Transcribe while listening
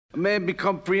A man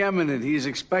become preeminent, he is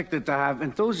expected to have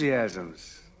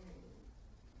enthusiasms.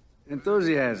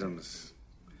 Enthusiasms.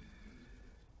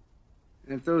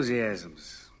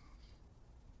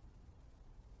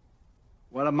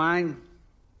 What are mine?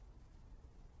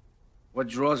 What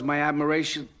draws my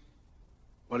admiration?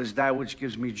 What is that which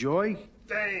gives me joy?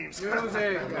 James.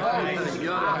 Music.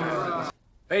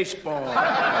 Baseball.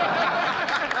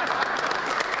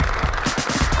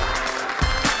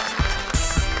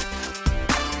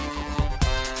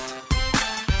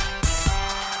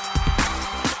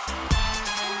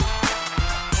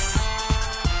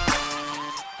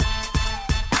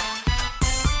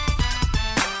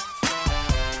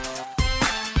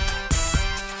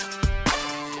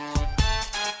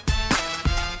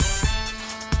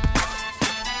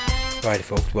 Alrighty,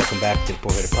 folks, welcome back to the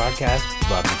Pull Hitter Podcast.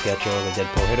 Rob DiPietro, the Dead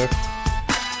Pull Hitter.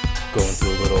 Going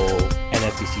through a little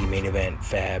NFBC main event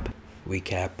fab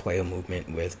recap player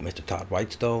movement with Mr. Todd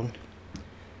Whitestone.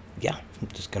 Yeah, I'm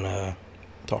just gonna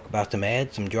talk about some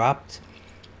ads, some drops,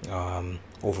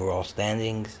 overall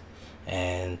standings,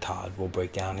 and Todd will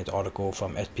break down his article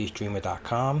from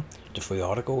spstreamer.com. It's a free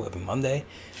article every Monday.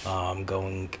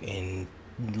 Going in,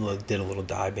 did a little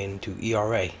dive into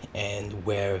ERA and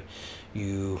where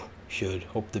you should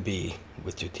hope to be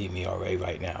with your team ERA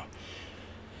right now.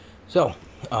 So,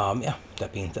 yeah,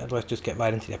 that being said, let's just get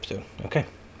right into the episode. Okay.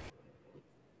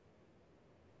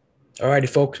 Alrighty,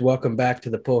 folks, welcome back to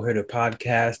the Pull Hitter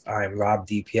Podcast. I'm Rob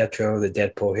DiPietro, the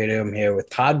Dead Pull Hitter. I'm here with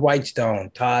Todd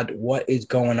Whitestone. Todd, what is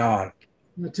going on?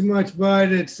 Not too much,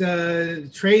 bud. It's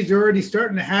trades are already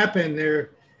starting to happen. The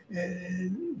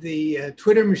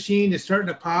Twitter machine is starting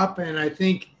to pop, and I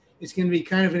think it's going to be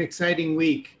kind of an exciting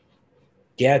week.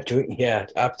 Yeah,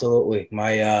 absolutely.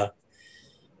 My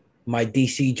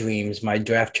DC dreams, my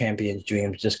draft champions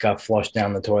dreams, just got flushed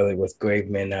down the toilet with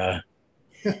Graveman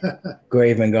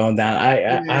going down.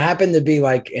 I happen to be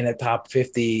like in a top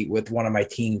 50 with one of my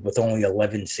teams with only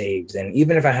 11 saves, and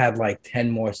even if I had like 10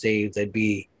 more saves, I'd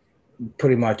be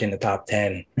pretty much in the top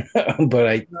 10. But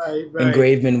right. And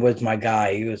Graveman was my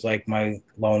guy. He was like my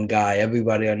lone guy.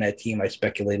 Everybody on that team I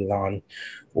speculated on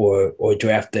or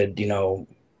drafted,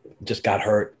 just got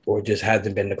hurt or just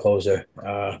hasn't been the closer.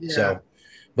 So,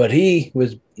 but he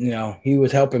was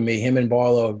helping me. Him and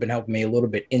Barlow have been helping me a little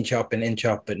bit inch up,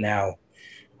 but now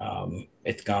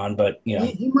it's gone. But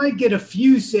he might get a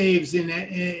few saves in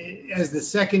as the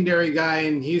secondary guy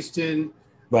in Houston.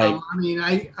 Right.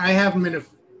 I have him in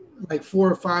like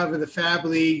 4 or 5 of the Fab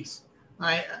leagues.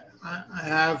 I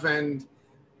have, and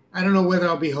I don't know whether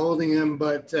I'll be holding him,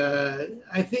 but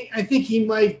I think he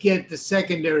might get the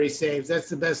secondary saves. That's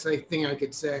the best thing I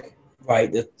could say.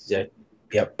 Right.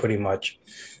 Pretty much.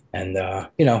 And I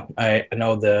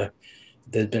know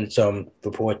there's been some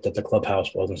reports that the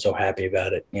clubhouse wasn't so happy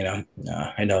about it.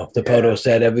 I know Dipoto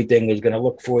said everything is going to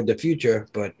look for the future,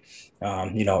 but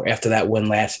after that win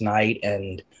last night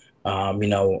and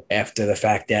after the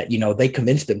fact that, they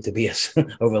convinced him to be a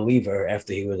reliever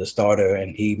after he was a starter,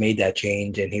 and he made that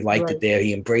change and he liked it there.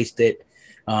 He embraced it.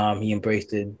 He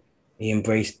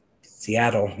embraced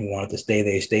Seattle. He wanted to stay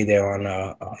there. He stayed there on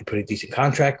a pretty decent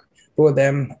contract for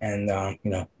them. And,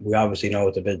 we obviously know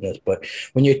it's a business, but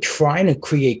when you're trying to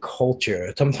create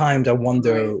culture, sometimes I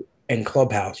wonder in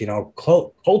clubhouse,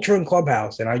 culture in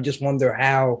clubhouse. And I just wonder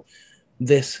how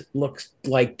this looks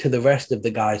like to the rest of the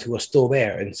guys who are still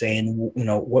there and saying,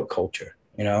 what culture,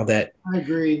 that I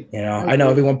agree. I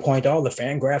know everyone point, the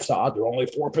Fangraphs odds are only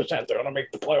 4%. They're going to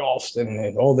make the playoffs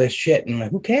and all this shit. And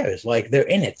who cares? Like, they're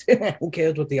in it. Who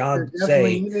cares what the odds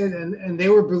say? In it, and they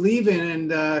were believing.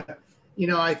 And,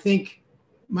 I think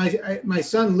my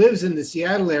son lives in the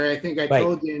Seattle area. I think I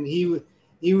told you, and he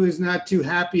was not too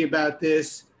happy about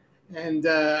this. And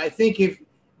I think if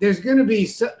there's going to be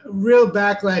real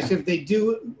backlash if they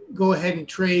do go ahead and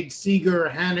trade Seager or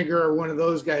Haniger or one of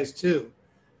those guys too.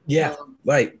 Yeah,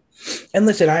 right. And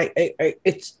listen,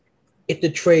 it's a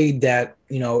trade that,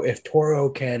 if Toro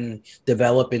can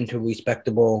develop into a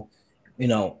respectable,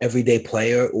 everyday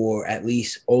player or at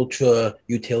least ultra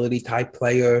utility type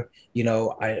player,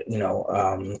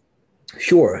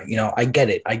 sure, I get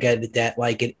it. I get it that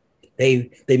they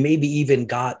maybe even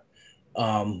got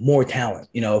more talent,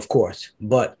 of course,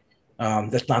 but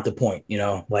that's not the point,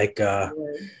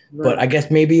 but I guess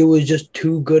maybe it was just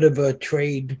too good of a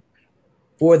trade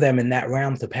for them in that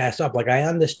round to pass up. Like, I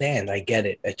understand, I get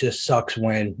it. It just sucks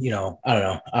when, I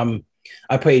don't know.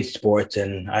 I played sports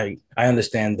and I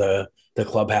understand the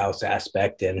clubhouse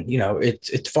aspect, and,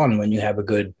 it's fun when you have a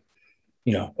good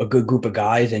group of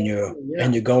guys and you're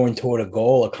going toward a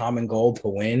common goal to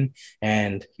win.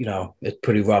 And, it's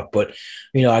pretty rough, but,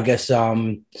 I guess, I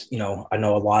know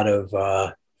a lot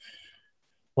of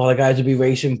a lot of guys would be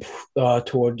racing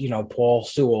toward, Paul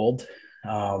Sewald.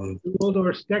 Or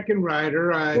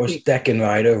Steckenrider. Or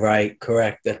Steckenrider, right?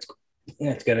 Correct. That's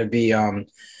going to be,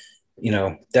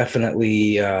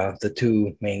 definitely the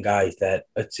two main guys that,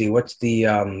 let's see, what's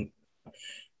the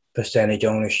percentage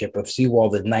ownership of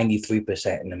Sewald at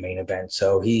 93% in the main event.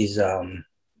 So he's not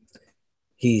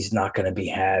going to be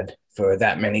had for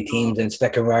that many teams, and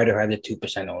Steckenrider had a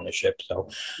 2% ownership. So,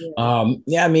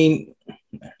 I mean,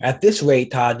 at this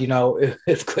rate, Todd,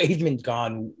 if Graveman's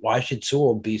gone, why should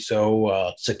Sewell be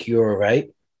so secure, right?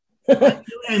 I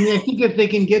mean, I think if they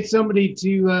can get somebody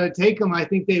to take him, I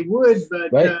think they would.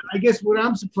 But right. I guess what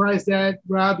I'm surprised at,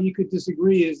 Rob, you could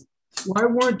disagree, is why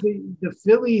weren't the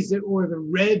Phillies or the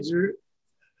Reds or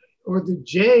the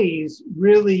Jays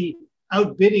really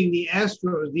outbidding the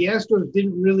Astros? The Astros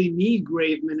didn't really need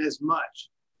Graveman as much.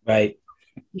 Right.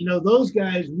 Those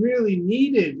guys really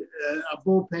needed a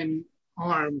bullpen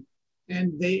arm,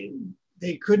 and they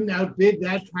couldn't outbid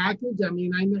that package. I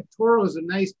mean, I know Toro's a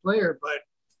nice player, but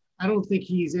I don't think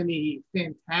he's any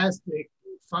fantastic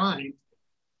find.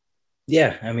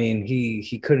 Yeah, I mean,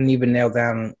 he couldn't even nail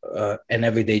down an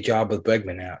everyday job with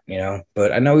Bregman out,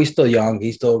 But I know he's still young.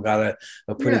 He's still got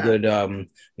a pretty good, I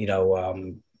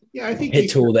think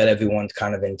hit tool that everyone's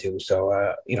kind of into.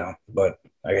 So, but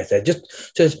like I said,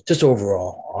 just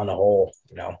overall on the whole,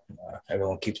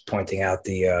 everyone keeps pointing out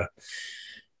the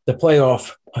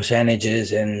playoff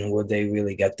percentages and would they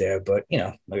really get there? But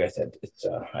like I said, it's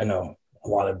I know a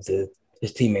lot of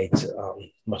his teammates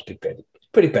must be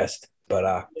pretty pissed.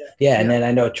 But and then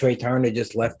I know Trey Turner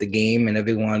just left the game, and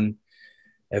everyone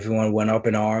went up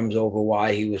in arms over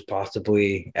why he was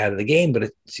possibly out of the game. But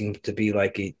it seems to be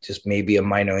like it just maybe a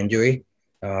minor injury.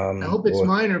 I hope it's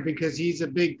minor because he's a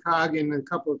big cog in a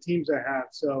couple of teams I have.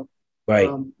 So right,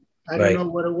 I don't know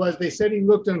what it was. They said he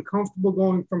looked uncomfortable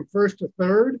going from first to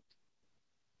third.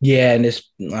 Yeah, and this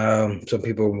some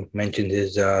people mentioned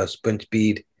his sprint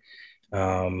speed.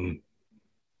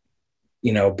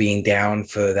 Being down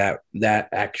for that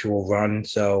actual run.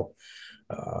 So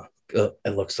it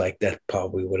looks like that's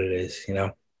probably what it is,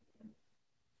 Okay,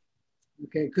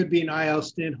 it could be an IL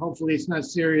stint. Hopefully it's not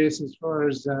serious as far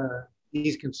as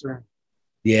he's concerned.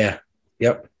 Yeah,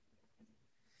 yep.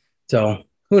 So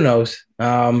who knows?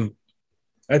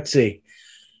 Let's see.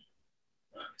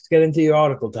 Let's get into your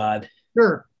article, Todd.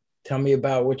 Sure. Tell me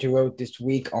about what you wrote this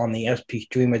week on the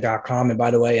spstreamer.com. And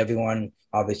by the way, everyone,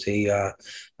 obviously,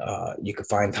 you can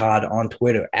find Todd on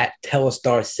Twitter at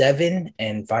Telestar7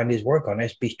 and find his work on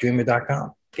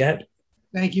spstreamer.com. Go ahead.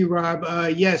 Thank you, Rob.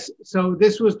 Yes, so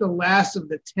this was the last of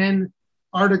the 10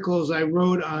 articles I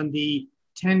wrote on the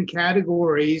 10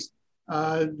 categories.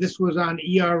 This was on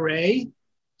ERA.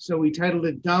 So we titled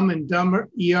it Dumb and Dumber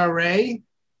ERA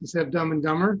instead of Dumb and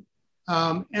Dumber.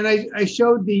 And I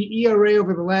showed the ERA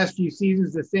over the last few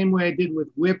seasons the same way I did with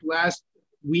WHIP last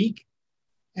week.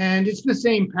 And it's the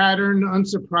same pattern,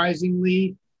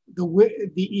 unsurprisingly.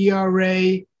 The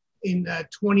ERA in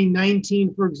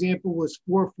 2019, for example, was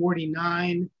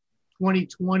 4.49.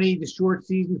 2020, the short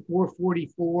season,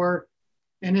 4.44.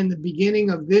 And in the beginning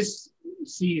of this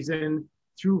season,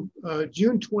 through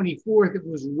June 24th, it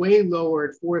was way lower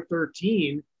at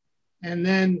 4.13. And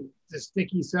then the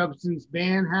sticky substance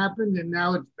ban happened, and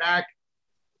now it's back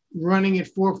running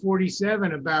at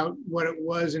 4.47, about what it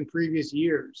was in previous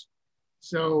years.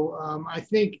 So I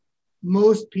think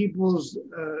most people's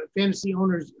fantasy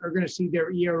owners are going to see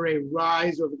their ERA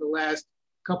rise over the last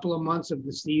couple of months of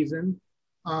the season.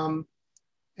 And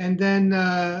then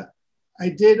I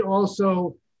did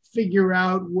also figure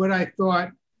out what I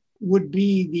thought would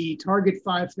be the target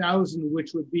 5,000,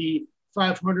 which would be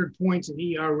 500 points in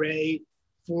ERA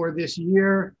for this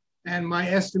year. And my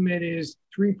estimate is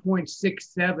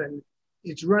 3.67.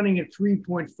 It's running at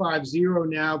 3.50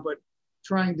 now, but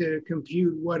trying to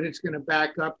compute what it's going to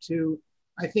back up to.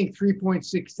 I think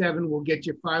 3.67 will get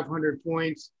you 500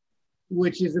 points,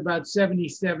 which is about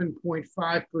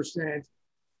 77.5%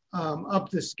 up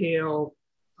the scale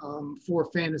for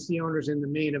fantasy owners in the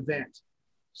main event.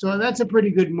 So that's a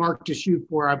pretty good mark to shoot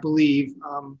for, I believe.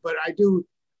 But I do,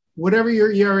 whatever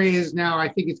your ERA is now, I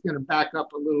think it's going to back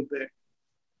up a little bit.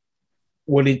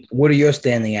 What are you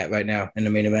standing at right now in the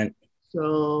main event?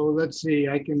 So let's see.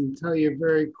 I can tell you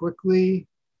very quickly.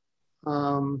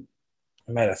 I'm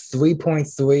at a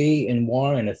 3.3 in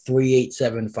one and a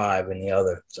 3.875 in the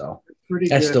other. So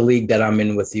that's good. The league that I'm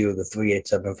in with you, the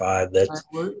 3.875. That's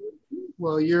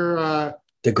well, you're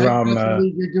DeGrom. That's the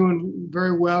league you're doing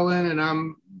very well in, and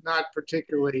I'm not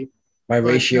particularly. My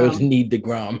ratios need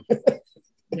DeGrom.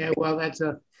 Yeah, well, that's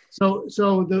so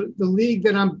the league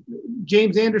that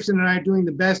James Anderson and I are doing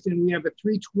the best in, we have a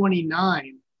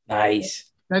 329.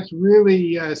 Nice. That's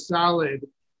really solid.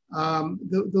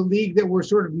 The league that we're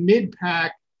sort of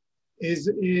mid-pack is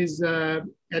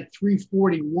at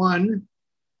 341,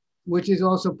 which is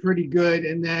also pretty good.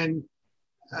 And then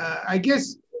I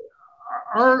guess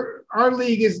our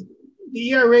league is,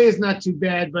 the ERA is not too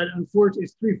bad, but unfortunately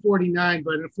it's 349.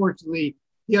 But unfortunately,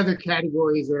 the other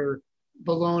categories are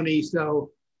baloney,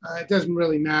 so it doesn't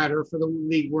really matter for the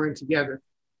league we're in together.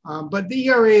 But the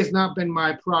ERA has not been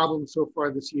my problem so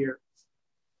far this year.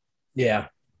 Yeah,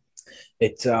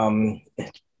 it's been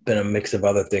a mix of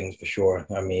other things for sure.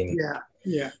 I mean,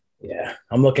 yeah.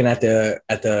 I'm looking at the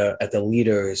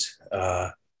leaders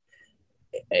at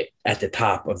the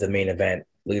top of the main event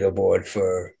leaderboard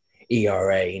for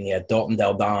ERA, and you had Dalton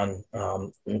Del Don,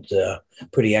 who's a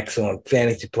pretty excellent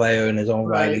fantasy player in his own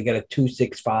right. He got a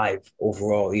 2.65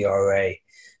 overall ERA.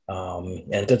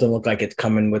 And it doesn't look like it's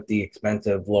coming with the expense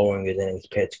of lowering his innings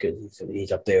pitch, because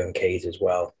he's up there in Ks as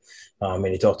well. And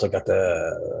he's also got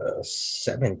the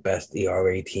 7th best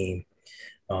ERA team.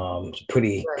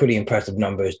 Pretty impressive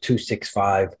numbers,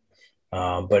 2.65.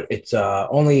 But it's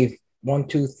only 1,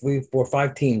 2, 3, 4,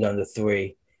 5 teams under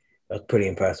 3. That's pretty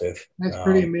impressive. That's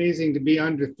pretty amazing to be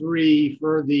under 3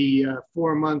 for the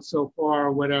 4 months so far,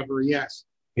 or whatever. Yes.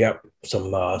 Yep,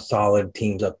 some solid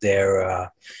teams up there. Of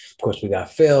course, we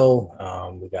got Phil,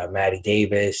 we got Matty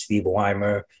Davis, Steve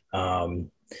Weimer,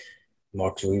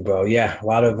 Mark Cerebro. Yeah, a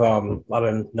lot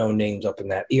of known names up in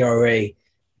that ERA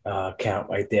count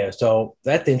right there. So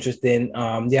that's interesting.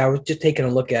 I was just taking a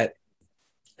look at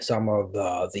some of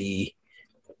the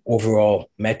overall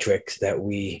metrics that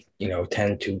we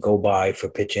tend to go by for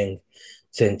pitching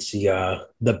since the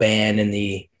ban and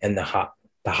the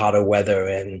hotter weather,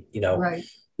 and Right.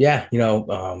 Yeah,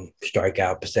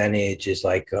 strikeout percentage is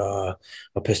like a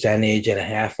percentage and a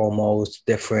half almost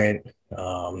different.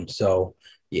 So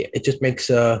yeah, it just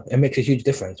makes a huge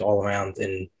difference all around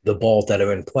in the balls that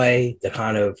are in play, the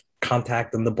kind of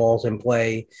contact on the balls in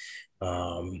play.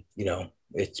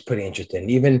 It's pretty interesting.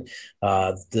 Even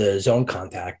the zone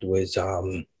contact was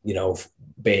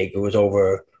big. It was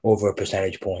over a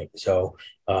percentage point. So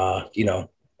I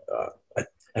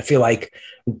feel like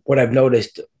what I've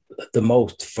noticed the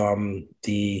most from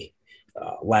the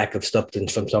lack of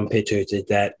substance from some pitchers is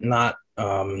that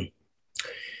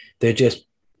they're just,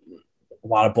 a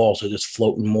lot of balls are just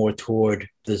floating more toward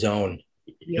the zone.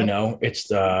 Yep.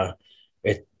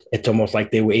 It's almost like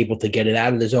they were able to get it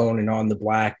out of the zone and on the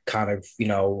black kind of, a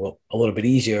little bit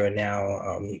easier. And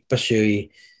now,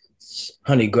 especially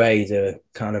Honey Gray is a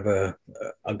kind of a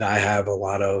guy I have a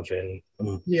lot of, and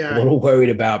I'm a little worried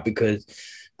about, because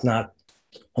it's not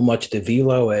so much the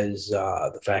velo as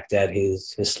the fact that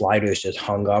his sliders just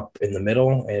hung up in the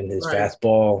middle, and his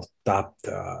fastball stopped.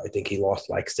 I think he lost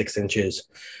like 6 inches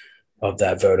of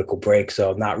that vertical break,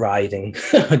 so not rising,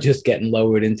 just getting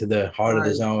lowered into the heart of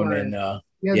the zone. And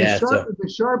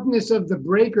the sharpness of the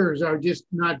breakers are just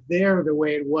not there the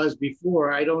way it was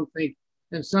before. I don't think.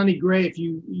 And Sonny Gray, if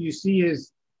you see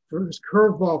his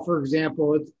curveball, for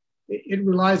example, it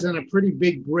relies on a pretty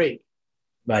big break.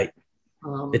 Right.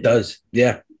 It does,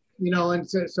 yeah. And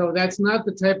so that's not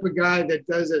the type of guy that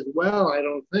does as well, I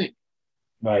don't think.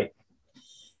 Right.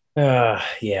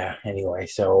 Yeah. Anyway,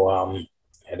 so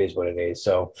it is what it is.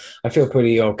 So I feel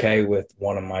pretty okay with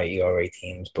one of my ERA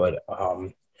teams. But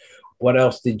what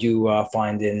else did you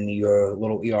find in your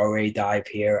little ERA dive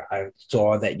here? I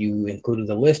saw that you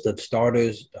included a list of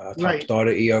starters, top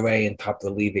starter ERA and top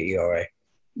reliever ERA.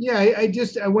 Yeah,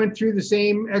 I went through the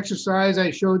same exercise. I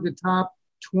showed the top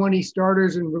 20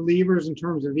 starters and relievers in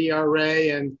terms of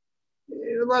ERA, and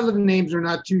a lot of the names are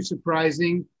not too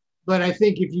surprising. But I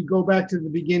think if you go back to the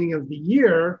beginning of the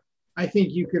year, I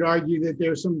think you could argue that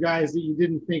there's some guys that you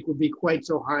didn't think would be quite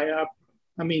so high up.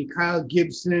 I mean, Kyle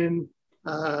Gibson,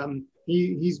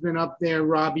 he's been up there.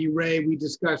 Robbie Ray, we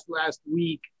discussed last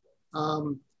week.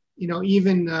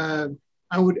 Even I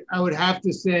would have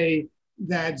to say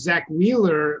that Zach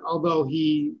Wheeler, although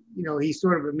he's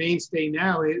sort of a mainstay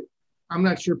now, I'm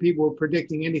not sure people were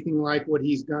predicting anything like what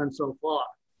he's done so far.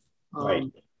 Right.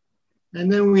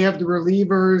 And then we have the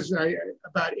relievers.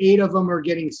 About 8 of them are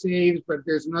getting saves, but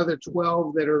there's another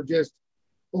 12 that are just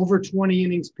over 20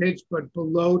 innings pitched, but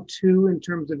below 2 in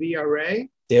terms of ERA.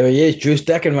 There he is, Drew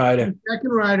Steckenrider.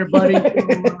 Steckenrider, buddy.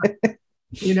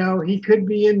 So, he could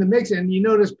be in the mix. And you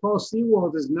notice Paul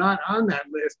Sewald is not on that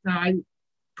list. Now,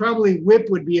 probably WHIP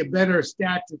would be a better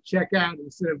stat to check out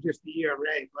instead of just the ERA.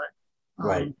 But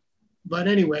right. But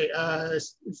anyway,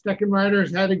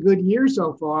 Steckenrider's had a good year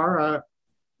so far.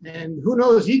 And who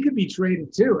knows, he could be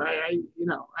traded too. I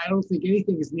don't think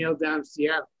anything is nailed down in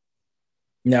Seattle.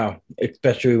 No,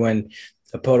 especially when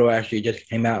Dipoto actually just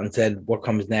came out and said what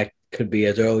comes next could be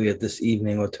as early as this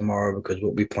evening or tomorrow, because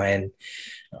what we plan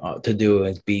to do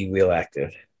is be real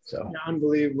active. So yeah,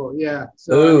 unbelievable. Yeah.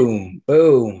 So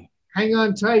boom. hang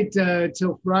on tight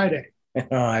till Friday.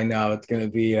 I know it's gonna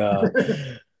be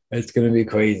it's gonna be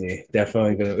crazy.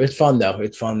 Definitely gonna. It's fun though.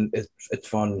 It's fun. It's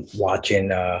fun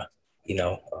watching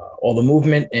all the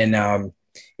movement, and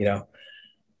you know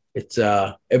it's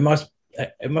it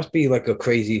must be like a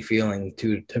crazy feeling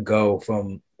to go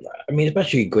from. I mean,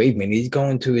 especially Graveman. He's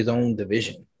going to his own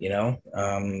division, and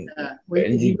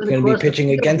he's going to be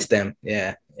pitching against them.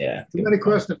 Yeah. He went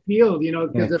across the field,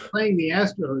 because they're playing the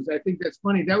Astros. I think that's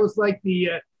funny. That was like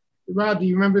Rob, do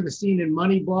you remember the scene in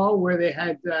Moneyball where they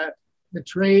had the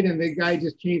trade and the guy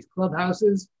just changed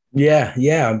clubhouses? Yeah.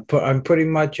 I'm pretty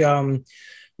much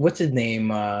what's his name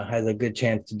has a good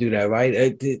chance to do that,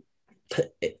 right?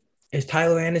 Is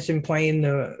Tyler Anderson playing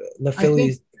the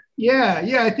Phillies?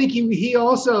 I think he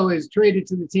also is traded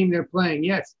to the team they're playing.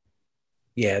 Yes.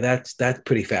 Yeah, that's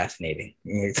pretty fascinating.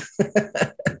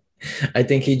 I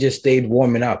think he just stayed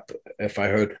warming up, if I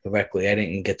heard correctly. I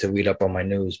didn't get to read up on my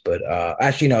news, but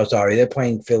actually, no, sorry. They're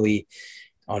playing Philly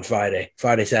on Friday,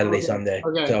 Saturday, Sunday.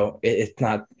 Okay. So it's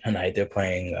not tonight. They're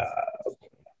playing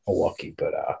Milwaukee,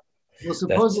 but well,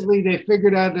 supposedly they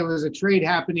figured out there was a trade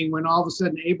happening when all of a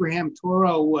sudden Abraham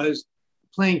Toro was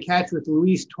playing catch with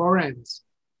Luis Torrens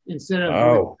instead of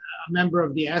a member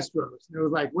of the Astros. And it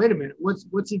was like, wait a minute,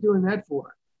 what's he doing that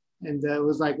for? And it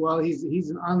was like, well,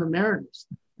 he's on the Mariners.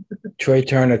 Trey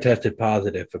Turner tested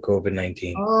positive for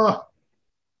COVID-19. Oh,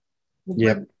 well,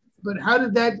 yep. But how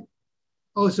did that?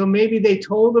 Oh, so maybe they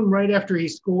told him right after he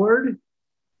scored.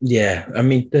 Yeah, I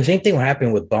mean the same thing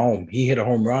happened with Bohm. He hit a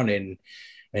home run and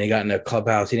he got in the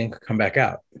clubhouse. He didn't come back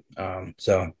out.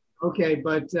 So okay,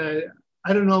 but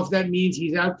I don't know if that means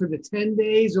he's out for the 10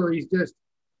 days or he's just.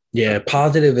 Yeah,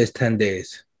 positive is 10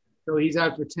 days. So he's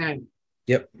out for 10.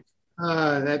 Yep.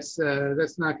 That's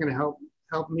not going to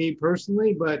help me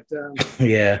personally, but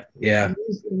yeah. At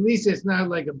least it's not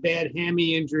like a bad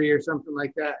hammy injury or something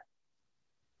like that.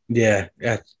 Yeah,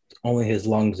 only his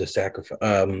lungs are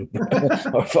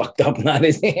fucked up, not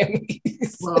his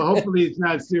hammies. Well, hopefully it's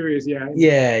not serious. Yeah.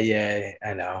 Yeah,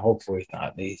 I know. Hopefully it's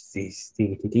not. These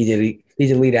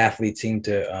elite athletes seem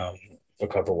to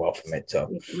recover well from it.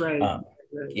 So right.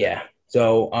 Yeah.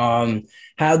 So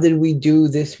how did we do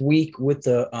this week with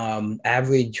the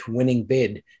average winning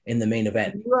bid in the main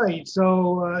event? Right.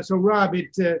 So Rob,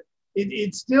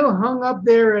 it still hung up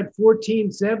there at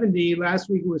 1470. Last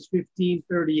week it was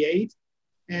 1538.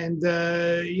 And,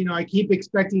 I keep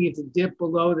expecting it to dip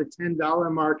below the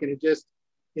 $10 mark, and it just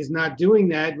is not doing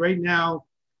that. Right now,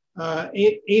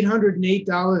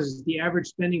 $808 is the average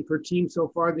spending per team so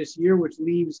far this year, which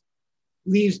leaves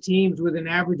teams with an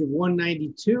average of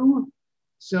 192.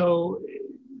 So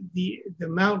the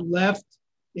amount left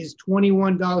is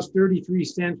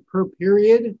 $21.33 per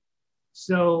period.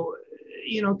 So,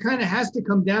 kind of has to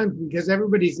come down because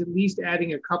everybody's at least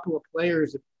adding a couple of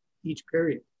players each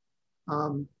period.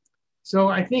 So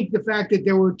I think the fact that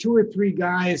there were two or three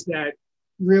guys that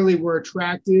really were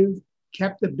attractive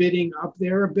kept the bidding up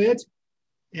there a bit.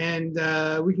 And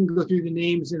we can go through the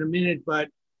names in a minute, but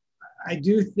I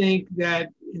do think that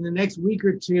in the next week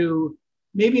or two,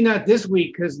 maybe not this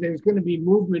week because there's going to be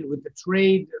movement with the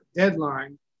trade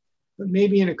deadline, but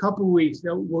maybe in a couple of weeks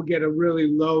we'll get a really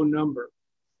low number.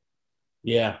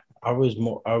 Yeah, I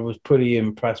was pretty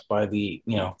impressed by the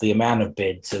amount of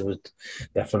bids. It was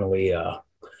definitely a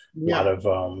lot of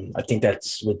I think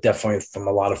that's definitely from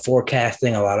a lot of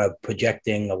forecasting, a lot of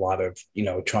projecting, a lot of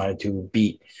trying to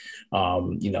beat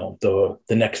the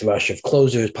next rush of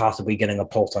closers, possibly getting a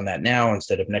pulse on that now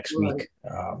instead of next week.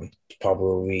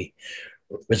 Probably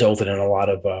resulted in a lot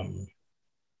of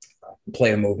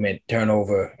player movement,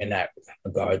 turnover in that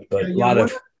regard, but a lot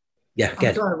of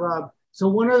I'm sorry, Rob. So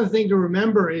one other thing to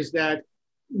remember is that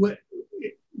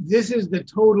this is the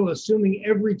total, assuming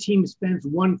every team spends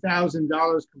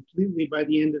 $1,000 completely by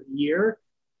the end of the year.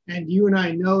 And you and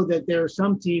I know that there are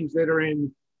some teams that are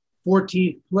in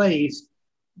 14th place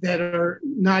that are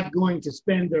not going to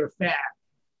spend their fab,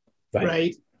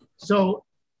 right? So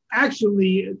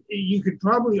actually, you could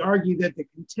probably argue that the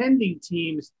contending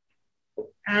teams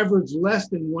average less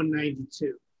than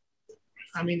 192.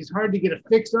 I mean, it's hard to get a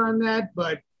fix on that,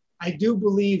 but I do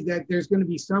believe that there's going to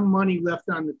be some money left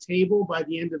on the table by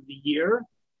the end of the year.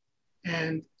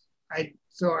 And I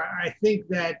think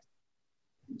that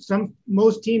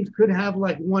most teams could have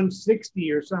like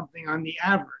 160 or something on the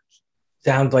average.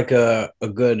 Sounds like a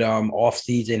good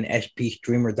off-season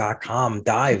spstreamer.com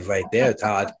dive right there,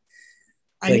 Todd.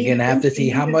 So you're gonna have to see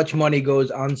how much money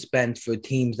goes unspent for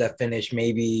teams that finish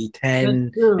maybe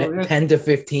 10 to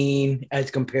 15 as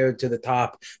compared to the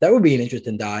top. That would be an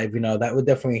interesting dive. That would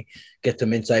definitely get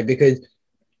some insight because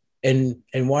in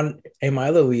my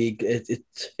other league,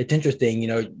 it's interesting.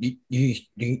 You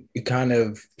kind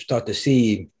of start to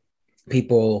see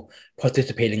people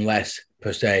participating less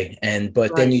per se,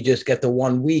 but then you just get the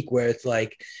 1 week where it's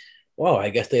like, well,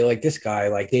 I guess they like this guy.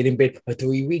 Like they didn't bid for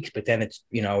 3 weeks, but then it's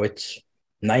 $90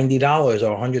 or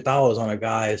 $100 on a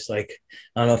guy. It's like,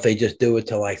 I don't know if they just do it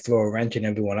to like throw a wrench in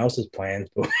everyone else's plans.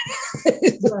 But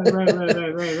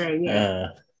right. Yeah.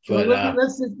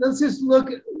 Let's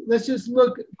just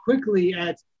look quickly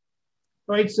at,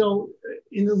 right. So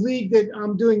in the league that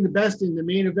I'm doing the best in, the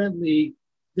main event league,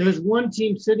 there's one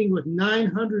team sitting with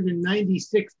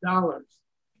 $996.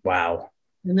 Wow.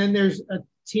 And then there's a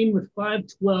team with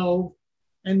 512,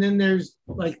 and then there's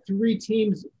like 3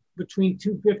 teams between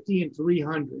 250 and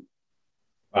 300.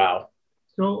 Wow.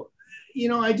 So,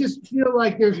 I just feel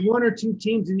like there's 1 or 2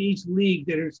 teams in each league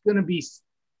that are going to be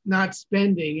not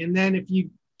spending. And then if you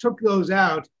took those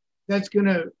out, that's going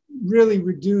to really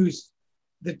reduce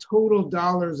the total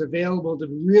dollars available to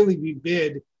really be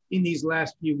bid in these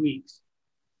last few weeks.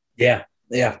 Yeah.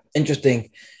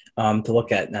 Interesting to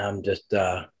look at. Now I'm just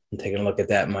I'm taking a look at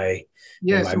that in my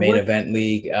main event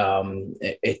league.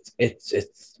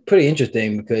 It's pretty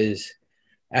interesting because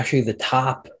actually the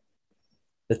top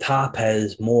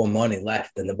has more money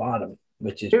left than the bottom,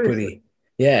 which is pretty.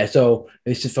 Yeah. So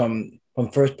this is from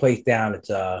first place down.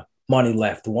 It's money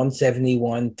left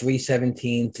 171,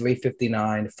 317,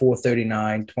 359,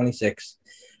 439, 26,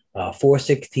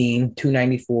 416,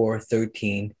 294,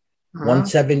 13.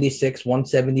 176,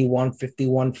 171,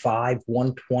 51, 5,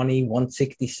 120,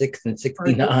 166, and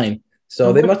 69.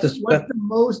 So they must have spent. What's the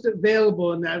most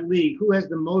available in that league? Who has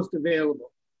the most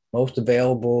available? Most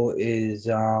available is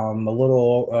a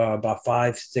little about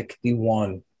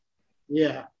 561.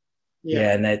 Yeah,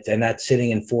 and that's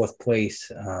sitting in 4th place.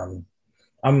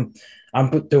 I'm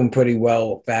doing pretty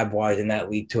well fab wise in that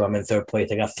league too. I'm in 3rd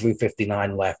place. I got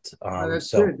 359 left.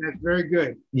 That's good. That's very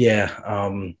good. Yeah.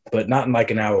 But not in like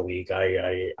an hour league.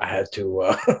 I had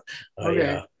to.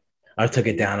 I took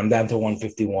it down. I'm down to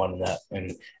 151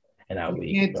 in that league.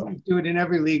 You can't do it in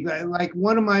every league. Like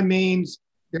one of my mains,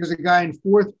 there's a guy in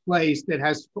 4th place that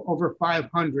has over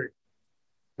 500.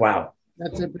 Wow.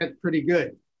 That's pretty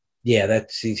good. Yeah,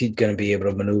 he's going to be able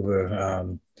to maneuver.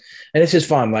 And it's just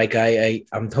fun. Like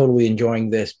I'm totally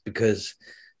enjoying this because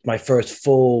my first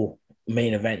full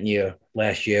main event year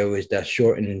last year was that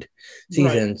shortened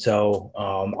season. Right. So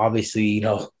obviously,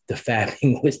 the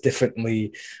fabbing was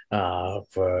differently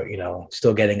for,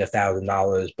 still getting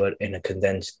 $1,000, but in a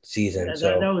condensed season. Yeah,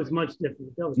 so that was much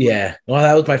different. Well,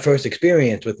 that was my first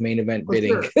experience with main event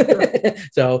bidding. Sure.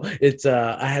 So it's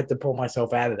I had to pull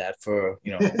myself out of that for,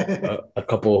 a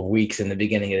couple of weeks in the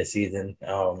beginning of the season.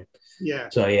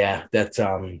 So yeah, that's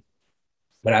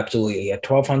but absolutely,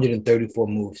 1,234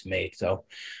 moves made. So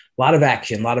a lot of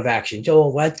action. So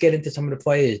let's get into some of the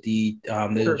players.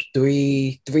 There's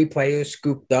three players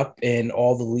scooped up in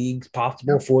all the leagues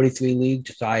possible, 43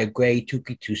 leagues. Josiah Gray,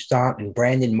 Touki Toussaint, and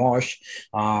Brandon Marsh.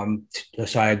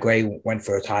 Josiah Gray went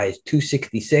for as high as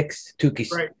 266.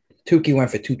 Touki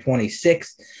went for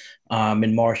 226.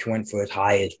 And Marsh went for as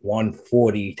high as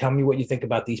 140. Tell me what you think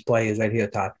about these players right here,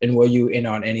 Todd. And were you in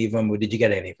on any of them, or did you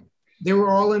get any of them? They were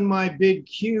all in my big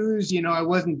queues. I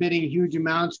wasn't bidding huge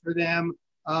amounts for them.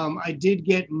 I did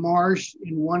get Marsh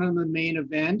in one of the main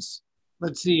events.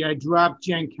 Let's see, I dropped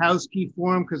Jankowski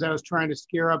for him because I was trying to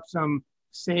scare up some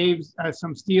saves,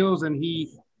 some steals, and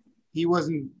he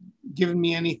wasn't giving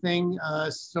me anything.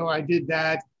 So I did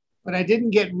that. But I didn't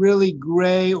get really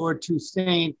Gray or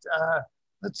Toussaint.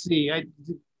 Let's see,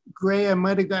 Gray, I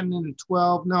might have gotten in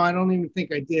 12. No, I don't even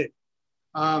think I did.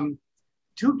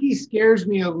 Touki scares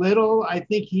me a little. I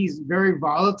think he's very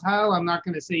volatile. I'm not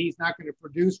going to say he's not going to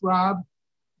produce, Rob,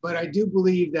 but I do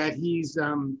believe that his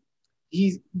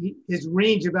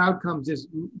range of outcomes is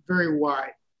very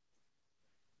wide.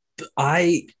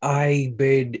 I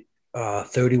bid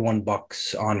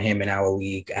 $31 on him in our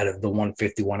league out of the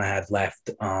 151 I had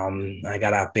left. I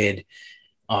got outbid.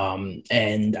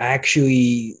 And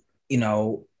actually,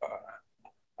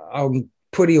 I'm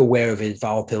pretty aware of his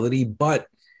volatility, but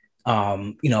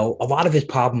a lot of his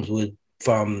problems was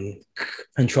from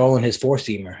controlling his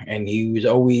four-seamer, and he was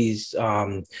always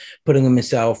putting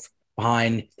himself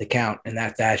behind the count in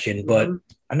that fashion. But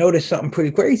I noticed something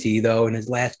pretty crazy, though. In his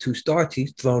last 2 starts,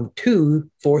 he's thrown 2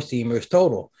 four-seamers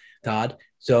total, Todd.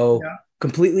 So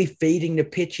completely fading the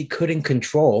pitch he couldn't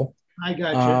control. I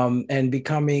got you. And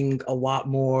becoming a lot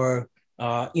more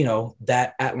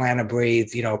that Atlanta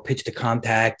Braves, pitch to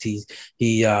contact. He's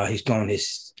throwing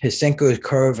his sinker, his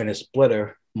curve, and his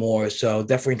splitter more. So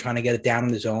definitely trying to get it down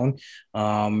in the zone.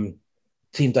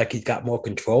 Seems like he's got more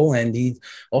control, and he's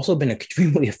also been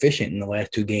extremely efficient in the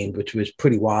last 2 games, which was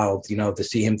pretty wild, to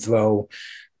see him throw,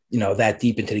 that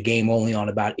deep into the game only on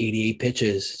about 88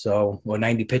 pitches. Or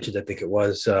 90 pitches, I think it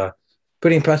was.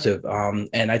 Pretty impressive.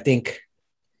 And I think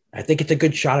it's a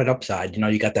good shot at upside.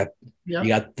 You got that, you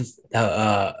got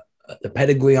the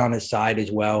pedigree on his side as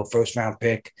well, first round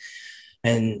pick,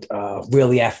 and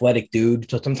really athletic dude.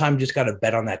 So sometimes you just got to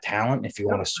bet on that talent if you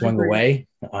want to swing away.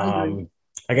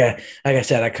 Like I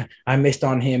said, I missed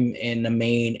on him in the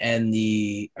main and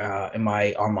in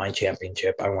my online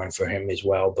championship. I went for him as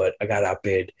well, but I got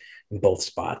outbid in both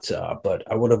spots. But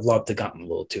I would have loved to gotten a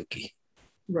little Tukey.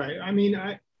 Right. I mean,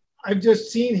 I've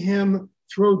just seen him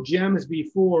throw gems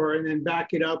before and then back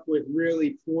it up with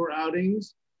really poor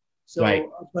outings. So, right.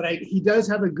 But he does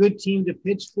have a good team to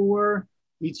pitch for.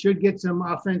 He should get some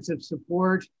offensive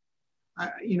support.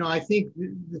 I think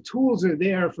the tools are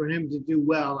there for him to do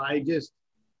well.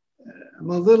 I'm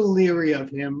a little leery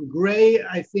of him. Gray,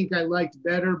 I think I liked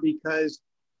better because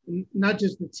not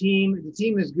just the team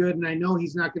is good, and I know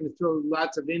he's not going to throw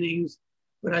lots of innings,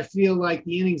 but I feel like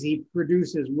the innings he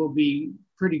produces will be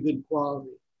pretty good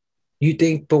quality. You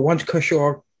think, but once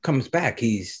Kershaw comes back,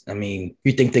 you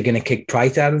think they're going to kick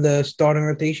Price out of the starting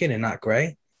rotation and not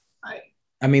Gray?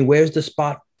 Where's the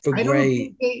spot for Gray? I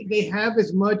don't think they have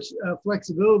as much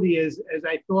flexibility as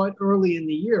I thought early in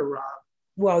the year, Rob.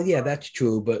 Well, yeah, that's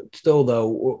true, but still,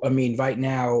 though, right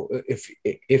now,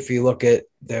 if you look at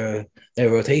their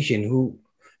rotation,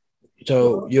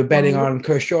 you're betting on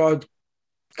Kershaw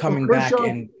coming back,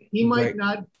 and he might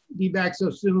not be back so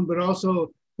soon, but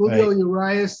also Julio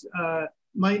Urias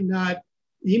might not.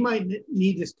 He might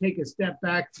need to take a step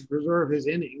back to preserve his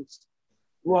innings.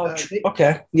 Well,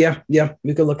 okay, yeah,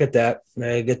 we could look at that.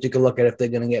 I guess you could look at if they're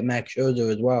going to get Max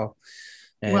Scherzer as well.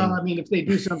 If they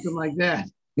do something like that.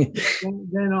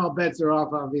 then all bets are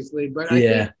off, obviously. But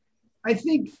I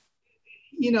think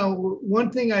one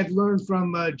thing I've learned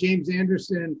from James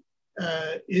Anderson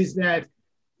is that,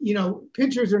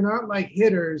 pitchers are not like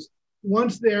hitters.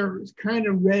 Once they're kind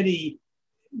of ready,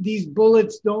 these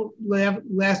bullets don't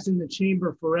last in the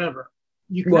chamber forever.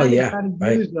 You got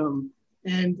to use them.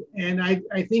 And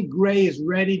I think Gray is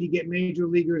ready to get major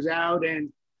leaguers out.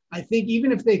 And I think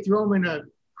even if they throw him in a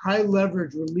high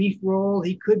leverage relief role,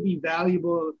 he could be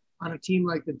valuable on a team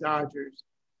like the Dodgers.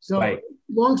 So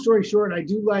long story short, I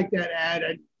do like that ad.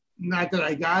 Not that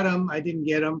I got him, I didn't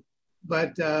get him,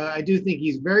 but I do think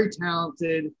he's very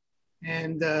talented.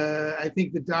 And I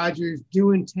think the Dodgers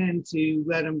do intend to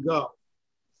let him go.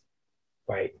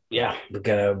 Right. Yeah.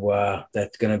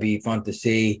 That's going to be fun to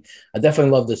see. I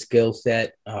definitely love the skill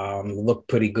set. Looked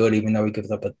pretty good, even though he gives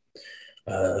up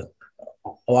a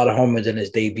lot of homers in his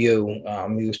debut.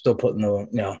 He was still putting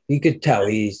you could tell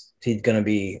he's going to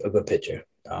be a good pitcher.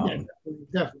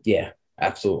 Definitely. Yeah,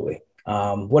 absolutely.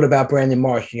 What about Brandon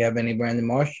Marsh? You have any Brandon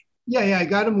Marsh? Yeah. I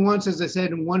got him once, as I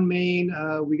said, in one main.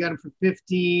 We got him for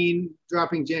 15,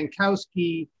 dropping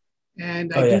Jankowski.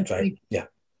 And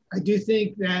I do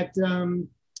think that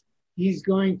he's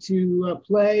going to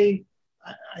play.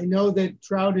 I know that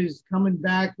Trout is coming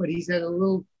back, but he's had a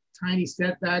little tiny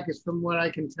setback, is from what I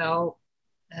can tell.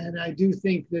 And I do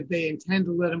think that they intend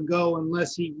to let him go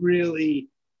unless he really,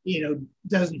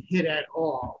 doesn't hit at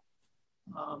all.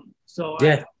 You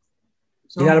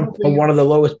got him on one of the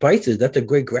lowest prices. That's a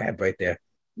great grab right there.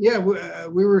 Yeah,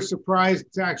 we were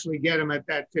surprised to actually get him at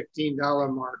that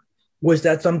 $15 mark. Was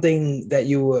that something that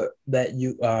you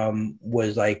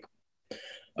was like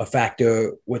a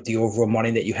factor with the overall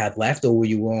money that you had left, or were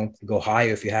you willing to go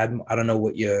higher if you had? I don't know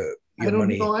what your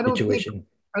money situation.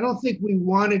 I don't think we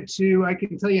wanted to. I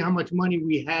can tell you how much money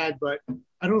we had, but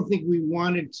I don't think we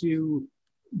wanted to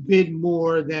bid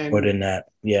more than that.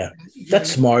 Yeah,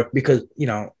 that's smart because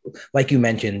like you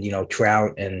mentioned,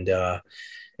 Trout, and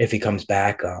if he comes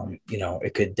back,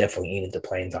 it could definitely eat into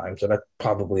playing time. So that's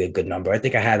probably a good number. I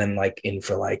think I had him in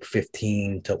for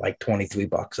 $15 to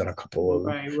 $23 on a couple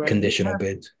of conditional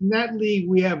bids. In that league,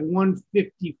 we have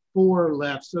 154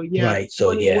 left. So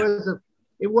it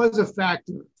was a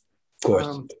factor. Of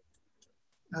course.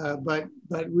 But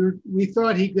we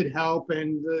thought he could help,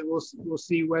 and we'll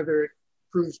see whether it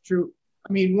proves true.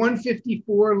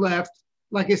 154 left.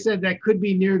 Like I said, that could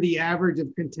be near the average of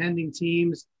contending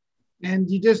teams. And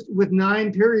you just, with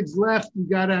 9 periods left, you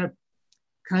got to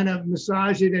kind of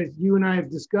massage it, as you and I have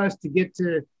discussed, to get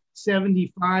to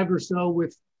 75 or so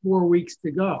with 4 weeks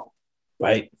to go.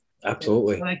 Right.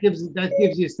 Absolutely. So that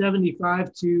gives you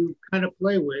 75 to kind of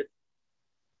play with.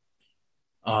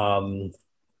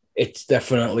 It's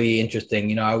definitely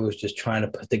interesting. I was just trying to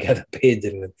put together bids,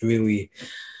 and it's really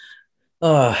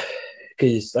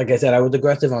because like I said, I was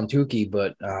aggressive on Tukey,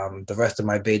 but the rest of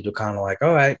my bids were kind of like,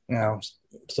 all right,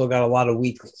 still got a lot of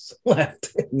weeks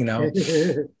left. Yeah,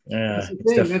 That's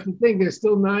the thing. There's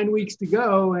still 9 weeks to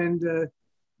go, and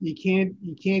you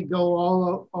can't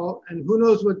go all. And who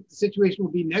knows what the situation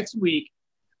will be next week?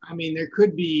 I mean, there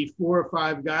could be 4 or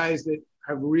 5 guys that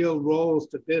have real roles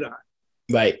to bid on.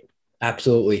 Right.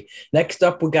 Absolutely. Next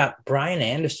up, we got Brian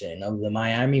Anderson of the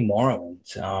Miami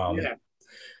Marlins. Yeah.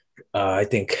 I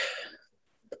think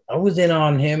I was in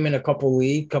on him in a couple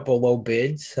low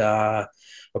bids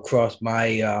across my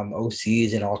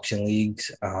OCs and auction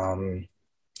leagues.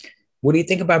 What do you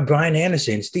think about Brian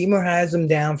Anderson? Steamer has him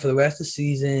down for the rest of the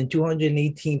season,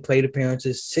 218 plate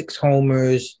appearances, 6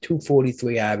 homers,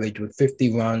 243 average with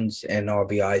 50 runs and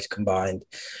RBIs combined.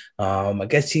 I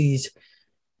guess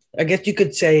you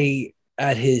could say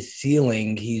at his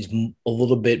ceiling, he's a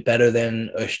little bit better than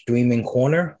a streaming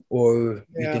corner, or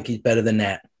you think he's better than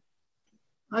that?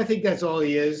 I think that's all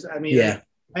he is. I mean, yeah,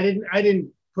 I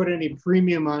didn't put any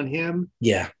premium on him.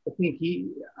 Yeah, I think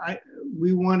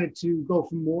we wanted to go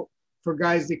for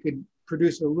guys that could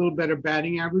produce a little better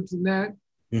batting average than that.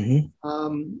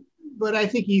 Mm-hmm. But I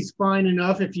think he's fine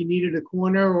enough if you needed a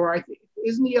corner, or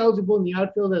isn't he eligible in the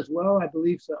outfield as well? I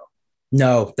believe so.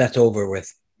 No, that's over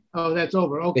with. Oh, that's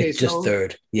over. Okay, it's just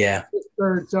third. Yeah, just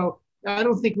third. So I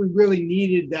don't think we really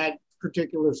needed that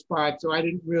particular spot, so I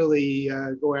didn't really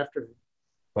go after him.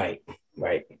 Right.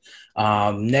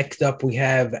 Next up, we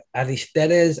have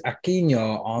Aristides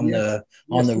Aquino on the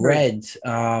Reds.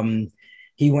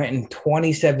 He went in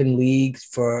 27 leagues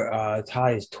for as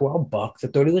high as $12. I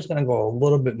thought he was going to go a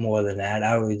little bit more than that.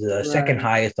 I was second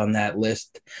highest on that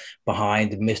list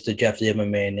behind Mr. Jeff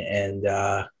Zimmerman and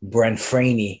Brent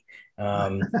Franey.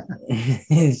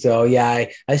 So yeah,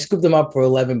 I scooped him up for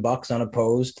 $11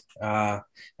 unopposed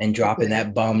and dropping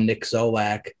that bum Nick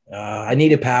Solak. I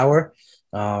needed power.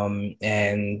 He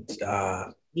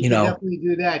can definitely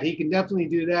do that. He can definitely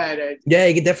do that. Yeah,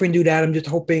 he can definitely do that. I'm just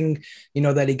hoping,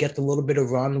 that he gets a little bit of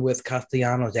run with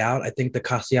Castellanos out. I think the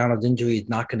Castellanos injury is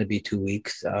not going to be 2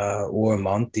 weeks or a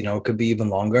month. It could be even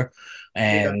longer.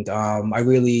 And I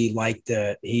really liked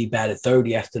that he batted third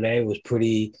yesterday. I was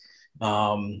pretty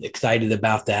excited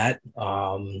about that.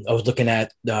 I was looking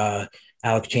at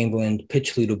Alex Chamberlain's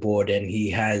pitch leaderboard, and he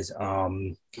has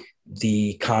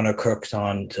the Connor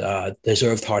Kirkson's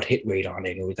deserved hard hit rate on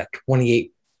it. It was at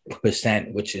 28%,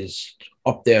 which is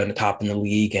up there on the top in the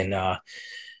league, and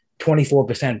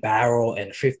 24% barrel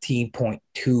and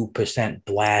 15.2%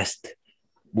 blast,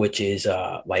 which is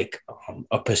a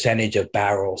percentage of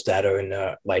barrels that are in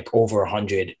over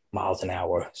 100 miles an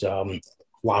hour. So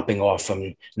lopping off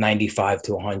from 95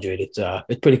 to 100. It's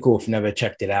pretty cool. If you never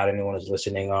checked it out, anyone who's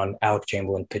listening on Alex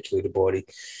Chamberlain pitch leaderboard, he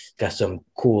got some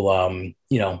cool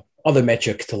other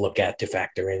metrics to look at to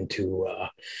factor into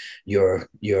your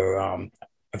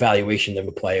evaluation of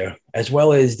a player, as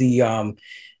well as the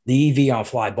EV on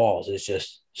fly balls is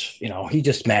just, he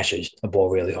just smashes the ball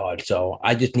really hard. So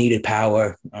I just needed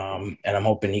power, and I'm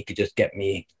hoping he could just get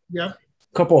me a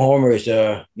couple homers,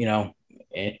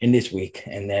 in this week,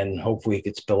 and then hopefully he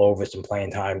could spill over some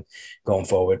playing time going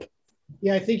forward.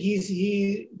 Yeah, I think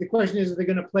the question is, are they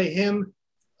going to play him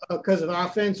because of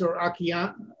offense, or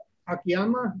Shogo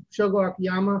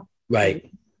Akiyama, right,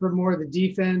 for more of the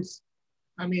defense?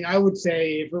 I mean, I would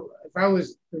say if I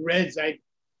was the Reds,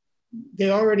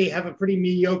 they already have a pretty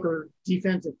mediocre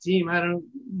defensive team.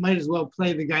 Might as well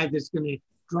play the guy that's going to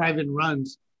drive in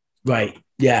runs. Right.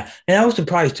 Yeah, and I was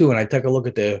surprised too when I took a look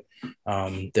at their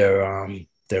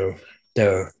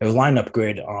lineup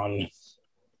grid on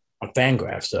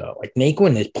Fangraphs. So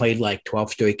Naquin has played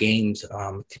 12 straight games,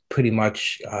 pretty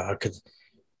much because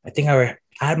I think I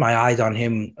had my eyes on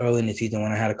him early in the season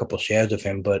when I had a couple shares of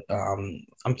him, but I'm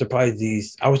surprised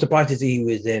I was surprised to see he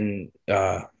was in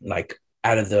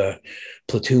out of the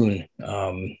platoon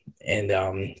and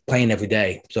playing every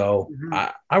day. So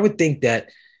I would think that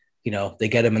they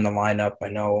get him in the lineup. I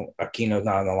know Aquino's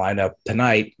not in the lineup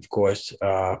tonight, of course,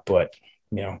 but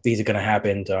these are going to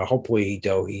happen. Hopefully,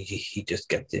 though, he just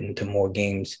gets into more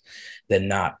games than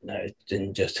not,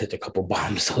 and just hit a couple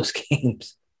bombs those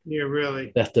games. Yeah,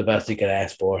 really. That's the best he could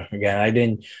ask for. Again, I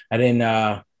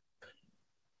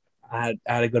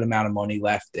had a good amount of money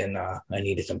left, and I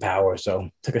needed some power, so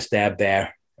took a stab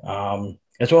there.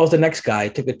 As well as the next guy,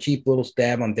 took a cheap little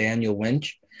stab on Daniel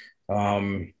Lynch.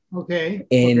 In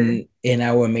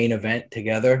our main event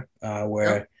together,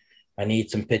 where I need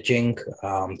some pitching,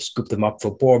 scooped them up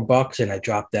for $4, and I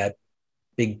dropped that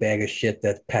big bag of shit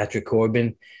that Patrick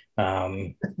Corbin.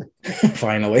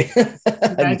 Finally.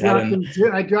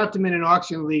 I dropped him in an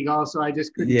auction league also. I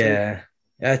just couldn't take it. Yeah,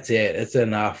 that's it. It's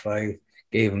enough. I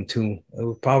gave him it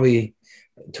was probably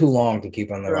too long to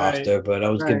keep on the Right, roster, but I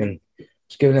was right.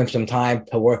 giving him some time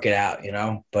to work it out, you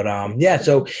know. But yeah,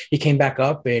 so he came back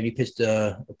up and he pitched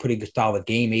a pretty good solid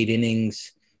game, 8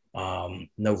 innings,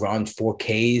 no runs, 4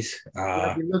 Ks.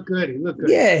 Yeah, he looked good. He looked good.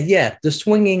 Yeah. The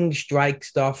swinging strike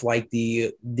stuff, like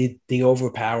the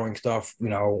overpowering stuff, you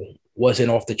know,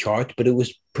 wasn't off the charts, but it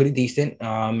was pretty decent.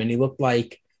 And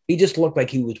he just looked like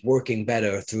he was working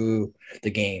better through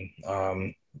the game.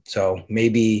 So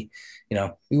maybe, you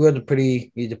know, he's a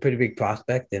pretty big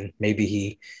prospect, and maybe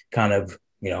he kind of,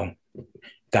 you know,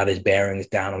 got his bearings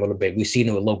down a little bit. We've seen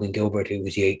it with Logan Gilbert, he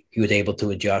was able to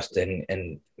adjust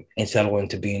and settle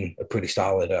into being a pretty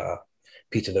solid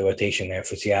piece of the rotation there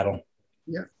for Seattle.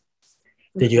 Yeah.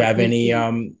 Did you have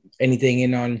anything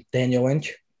in on Daniel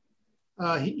Lynch?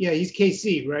 He's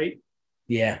KC, right?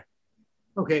 Yeah.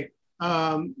 Okay.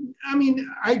 I mean,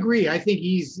 I agree. I think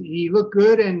he looked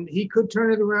good, and he could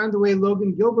turn it around the way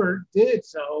Logan Gilbert did.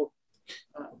 So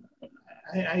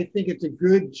I think it's a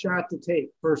good shot to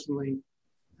take personally.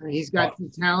 He's got the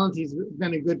talent. He's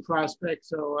been a good prospect.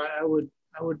 So I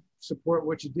would support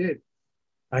what you did.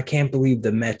 I can't believe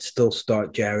the Mets still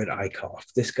start Jared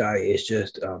Eichhoff. This guy is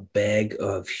just a bag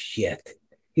of shit.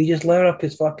 He just let up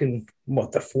his fucking,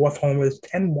 the fourth homer is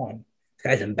 10-1. This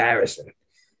guy's embarrassing.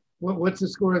 What's the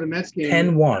score of the Mets game?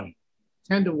 10-1.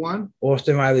 10-1?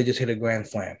 Austin Riley just hit a grand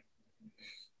slam.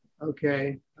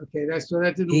 Okay.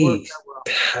 That didn't work that well.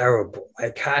 Terrible.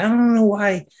 Like, I don't know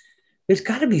why. There's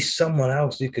got to be someone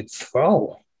else you could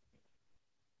throw.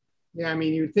 Yeah, I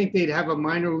mean, you'd think they'd have a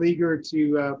minor leaguer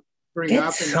to bring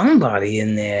up. Get somebody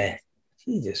in there.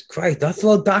 Jesus Christ. I'll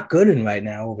throw Doc Gooden right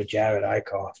now over Jared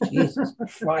Eichhoff. Jesus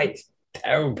Christ.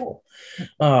 Terrible.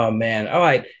 Oh, man. All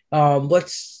right.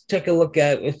 Let's take a look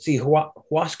at, let's see, Huascar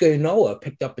Ynoa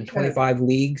picked up in 25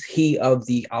 leagues. He of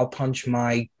the I'll punch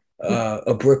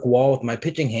a brick wall with my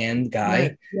pitching hand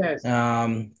guy. Yes.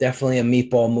 Definitely a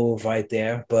meatball move right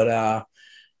there. But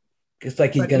it's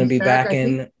like he's going to be back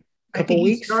in a couple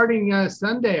weeks. He's starting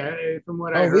Sunday, from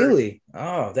what I heard. Oh, really?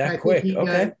 Oh, that quick.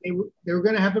 Okay. They were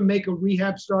going to have him make a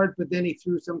rehab start, but then he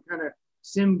threw some kind of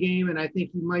sim game, and I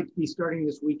think he might be starting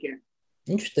this weekend.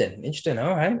 Interesting.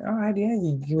 All right. Yeah,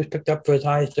 he was picked up for as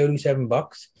high as $37.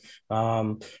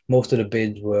 Most of the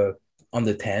bids were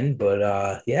under 10,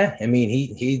 but yeah, I mean,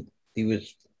 he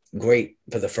was great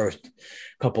for the first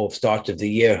couple of starts of the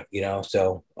year, you know.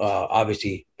 So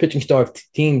obviously, pitching start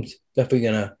teams definitely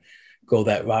gonna go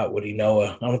that route with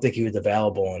Ynoa. I don't think he was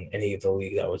available in any of the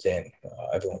league that was in.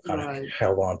 Everyone kind of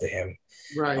held on to him.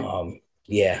 Right.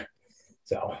 Yeah.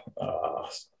 So.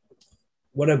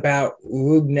 What about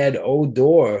Rougned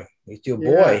Odor? It's your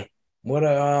boy. What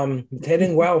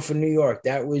hitting well for New York.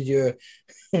 That was your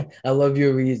I love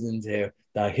your reasons here.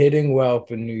 Hitting well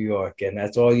for New York, and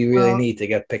that's all you really need to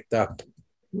get picked up.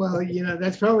 Well, you know,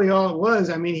 that's probably all it was.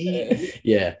 I mean,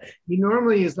 he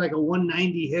normally is like a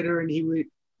 190 hitter, and he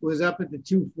was up at the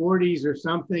 240s or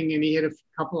something, and he hit a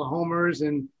couple of homers,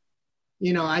 and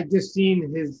you know, I just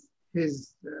seen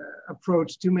his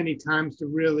approach too many times to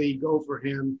really go for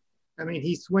him. I mean,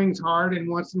 he swings hard, and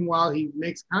once in a while he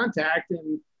makes contact,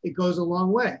 and it goes a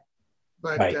long way.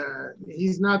 But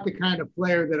he's not the kind of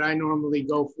player that I normally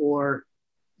go for.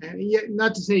 And yet,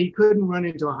 not to say he couldn't run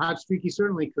into a hot streak. He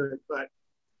certainly could, but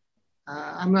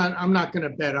I'm not going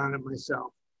to bet on it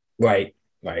myself. Right.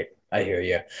 I hear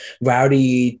you.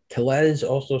 Rowdy Tellez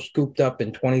also scooped up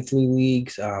in 23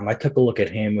 leagues. I took a look at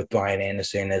him with Brian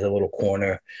Anderson as a little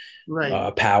corner.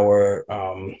 Right. Power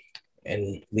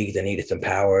and leagues that needed some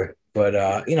power.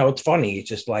 But, you know, it's funny. It's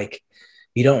just like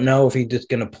you don't know if he's just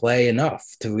going to play enough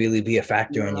to really be a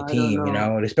factor on your team, you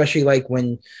know, and especially like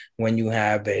when you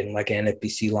have in like an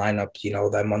NFBC lineup, you know,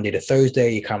 that Monday to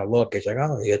Thursday, you kind of look, it's like,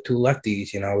 oh, you have two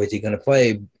lefties, you know, is he going to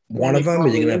play one of them?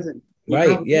 Is he going to,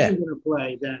 right? Yeah. Going to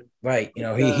play then. Right. You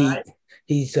know,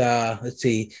 he's let's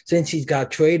see, since he's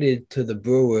got traded to the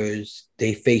Brewers,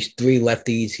 they faced 3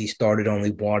 lefties. He started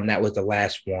only one. That was the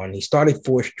last one. He started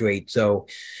 4 straight. So,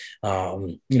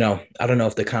 you know, I don't know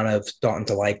if they're kind of starting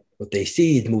to like what they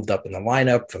see. He's moved up in the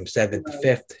lineup from 7th to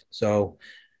 5th. So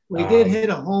we did hit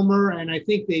a homer, and I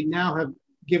think they now have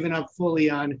given up fully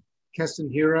on Keston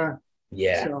Hiura.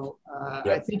 Yeah. So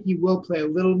I think he will play a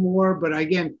little more, but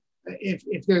again,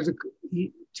 if there's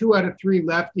 2 out of 3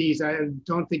 lefties, I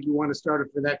don't think you want to start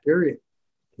it for that period.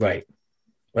 Right.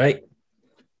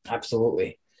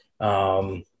 Absolutely.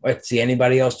 Let's see.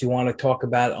 Anybody else you want to talk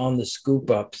about on the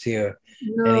scoop ups here?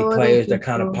 No, any players that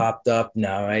kind of popped up?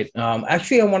 No, right?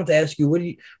 Actually, I wanted to ask you, what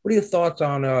are your thoughts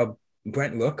on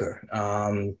Brent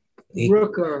Rooker. He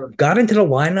Rooker. got into the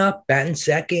lineup, batting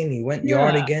second. He went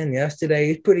yard Yeah. again yesterday.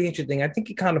 He's pretty interesting. I think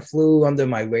he kind of flew under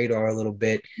my radar a little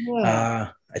bit. Yeah.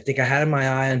 I think I had my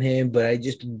eye on him, but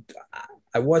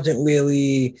I wasn't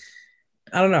really.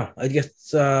 I don't know. I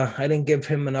guess I didn't give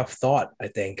him enough thought. I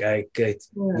think I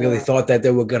really Yeah. thought that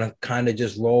they were gonna kind of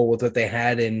just roll with what they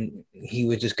had, and he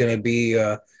was just gonna be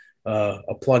a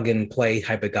plug and play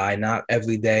type of guy, not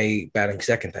everyday batting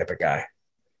second type of guy.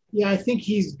 Yeah, I think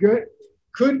he's good.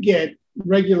 Could get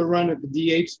regular run at the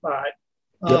DH spot.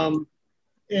 Yep.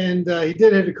 And he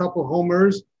did hit a couple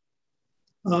homers.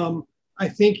 I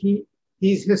think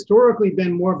he's historically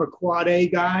been more of a quad A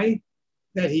guy,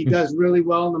 that he does really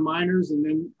well in the minors and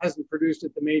then hasn't produced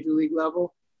at the major league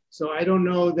level. So I don't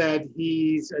know that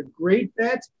he's a great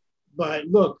bet, but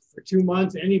look, for 2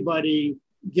 months, anybody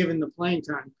given the playing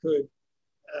time could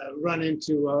run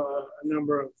into a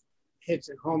number of hits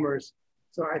and homers.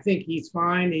 So I think he's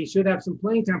fine. He should have some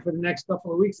playing time for the next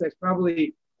couple of weeks. That's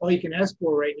probably all you can ask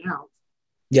for right now.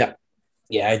 Yeah.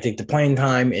 Yeah, I think the playing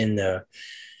time in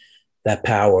that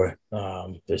power,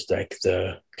 just like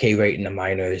the K rate in the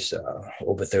minors,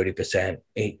 over 30%.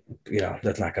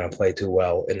 That's not going to play too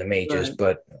well in the majors. Right.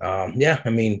 But yeah,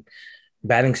 I mean,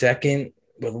 batting second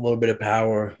with a little bit of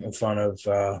power in front of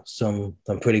some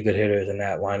pretty good hitters in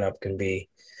that lineup can be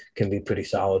pretty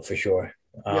solid for sure.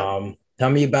 Yeah. Tell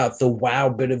me about the wow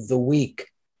bit of the week.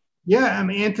 Yeah, I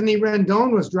mean, Anthony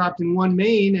Rendon was dropped in one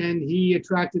main, and he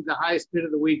attracted the highest bid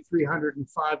of the week,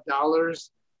 $305.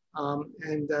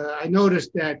 I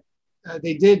noticed that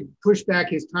they did push back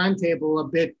his timetable a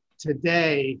bit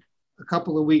today, a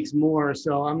couple of weeks more.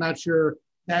 So I'm not sure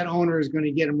that owner is going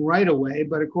to get him right away.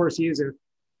 But of course, he is a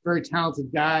very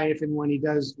talented guy if and when he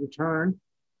does return.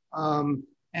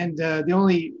 The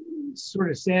only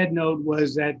sort of sad note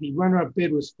was that the runner-up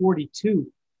bid was 42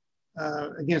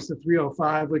 against the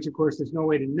 305, which of course there's no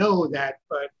way to know that,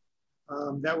 but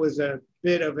that was a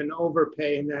bit of an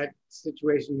overpay in that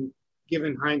situation,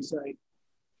 given hindsight.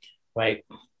 Right.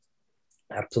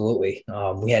 Absolutely.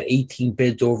 We had 18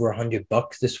 bids over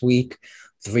 $100 this week.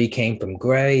 3 came from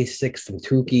Gray, 6 from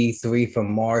Tukey, 3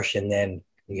 from Marsh, and then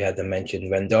you had to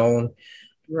mention Rendon,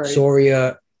 Right.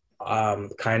 Soria,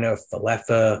 kind of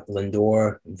Falefa,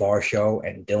 Lindor, Varsho,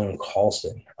 and Dylan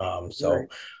Carlson. Right.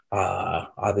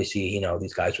 Obviously,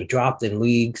 these guys were dropped in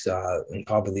leagues, and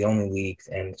probably the only leagues,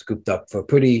 and scooped up for a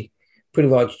pretty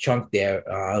large chunk there.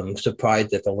 I'm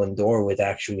surprised that the Lindor was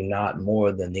actually not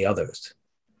more than the others.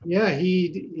 Yeah,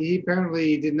 he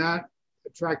apparently did not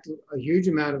attract a huge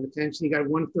amount of attention. He got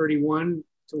 131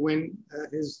 to win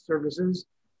his services.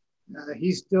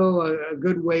 He's still a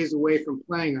good ways away from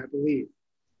playing, I believe.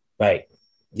 Right.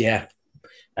 Yeah.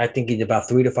 I think he's about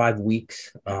 3 to 5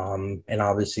 weeks. And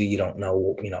obviously you don't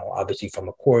know, obviously from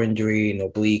a core injury, an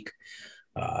oblique,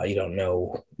 you don't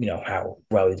know, how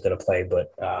well he's going to play,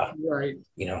 but, right.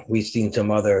 We've seen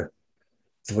some other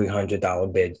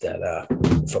 $300 bids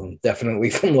that,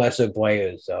 definitely from lesser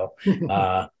players. So,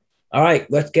 all right,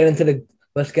 let's get into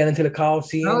the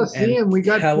Coliseum. We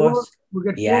got four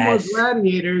more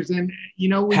gladiators, and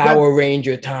Power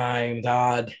Ranger time,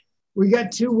 Todd. We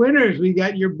got 2 winners. We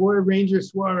got your boy Ranger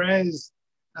Suarez.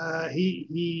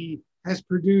 He has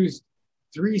produced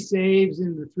 3 saves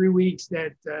in the 3 weeks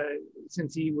that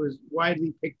since he was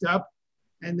widely picked up,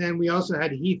 and then we also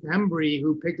had Heath Hembree,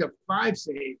 who picked up 5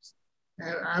 saves.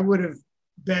 I would have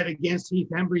bet against Heath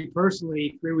Hembree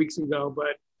personally 3 weeks ago,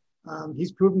 but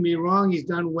he's proven me wrong. He's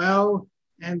done well,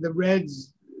 and the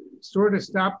Reds sort of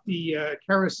stopped the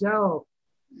carousel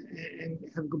and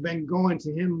have been going to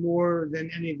him more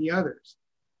than any of the others.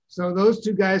 So those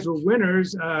 2 guys were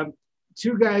winners.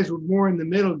 2 guys were more in the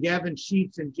middle, Gavin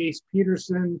Sheets and Jace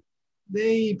Peterson.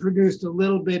 They produced a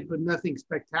little bit, but nothing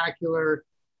spectacular.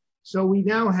 So we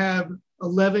now have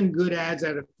 11 good ads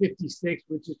out of 56,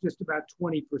 which is just about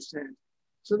 20%.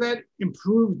 So that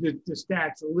improved the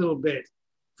stats a little bit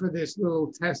for this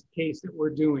little test case that we're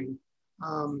doing.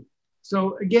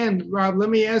 So again, Rob, let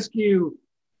me ask you,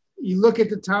 you look at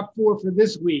the top 4 for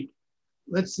this week.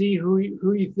 Let's see who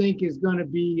you think is going to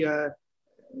be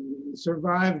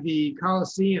survive the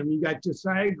Coliseum. You got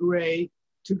Josiah Gray,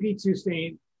 Tukey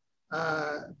Toussaint,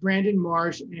 Brandon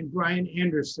Marsh, and Brian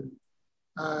Anderson.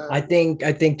 I think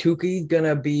Tukey's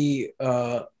gonna be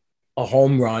a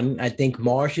home run. I think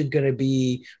Marsh is gonna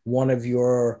be one of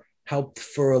your help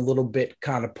for a little bit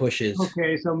kind of pushes.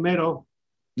 Okay, so middle.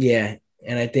 Yeah.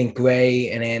 And I think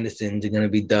Gray and Anderson are going to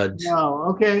be duds. No,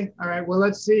 okay. All right. Well,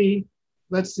 let's see.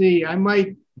 I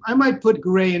might put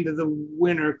Gray into the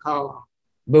winner column.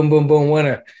 Boom, boom, boom,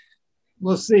 winner.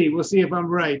 We'll see. We'll see if I'm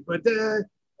right. But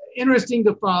interesting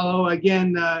to follow.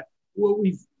 Again, what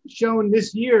we've shown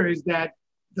this year is that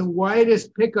the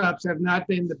widest pickups have not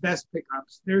been the best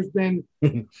pickups. There's been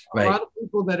Right. a lot of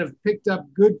people that have picked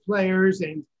up good players,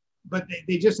 but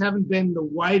they just haven't been the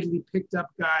widely picked up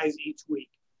guys each week.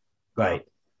 Right.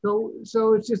 So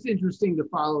it's just interesting to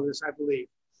follow this, I believe.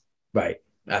 Right.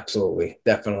 Absolutely.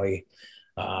 Definitely.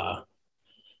 I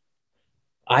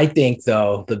think,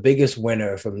 though, the biggest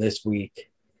winner from this week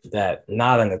that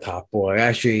not on the top four,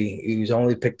 actually, he was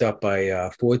only picked up by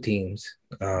 4 teams.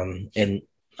 And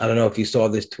I don't know if you saw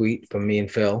this tweet from me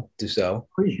and Phil Dussault.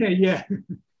 Yeah.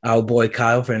 Our boy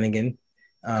Kyle Finnegan.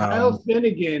 Kyle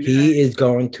Finnegan. He is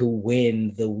going to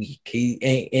win the week. He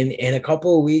in a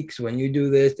couple of weeks when you do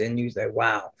this and you say,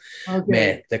 "Wow,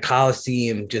 man, the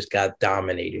Coliseum just got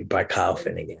dominated by Kyle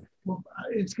Finnegan." Well,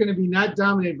 it's going to be not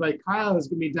dominated by Kyle. It's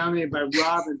going to be dominated by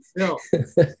Rob and Phil.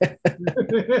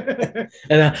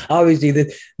 And obviously,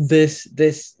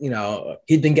 this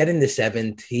he'd been getting the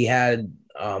 7th. He had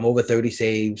over 30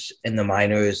 saves in the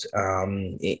minors.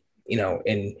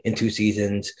 In 2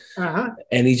 seasons,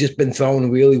 and he's just been throwing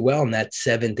really well in that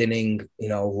 7th inning,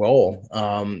 role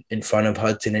in front of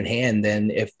Hudson and Hand.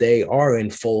 Then if they are in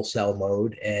full sell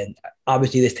mode, and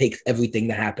obviously this takes everything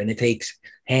to happen, it takes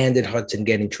Hand and Hudson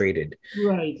getting traded,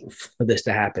 right, for this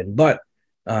to happen. But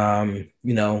I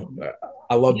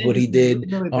loved what he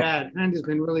did. Really bad. Hand has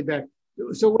been really bad.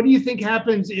 So what do you think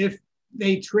happens if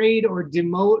they trade or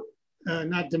demote?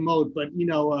 Not demote, but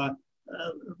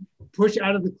push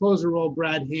out of the closer role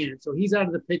Brad Hand. So he's out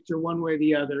of the picture one way or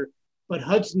the other, but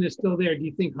Hudson is still there. Do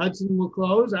you think Hudson will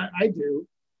close? I do.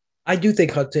 I do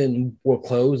think Hudson will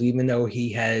close, even though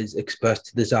he has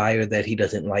expressed desire that he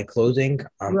doesn't like closing.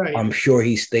 Right. I'm sure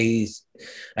he stays.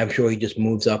 I'm sure he just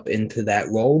moves up into that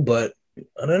role, but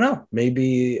I don't know.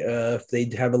 Maybe if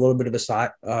they have a little bit of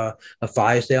a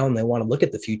fire sale and they want to look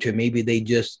at the future, maybe they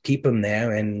just keep him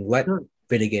there and let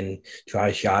Finnegan try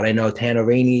a shot. I know Tanner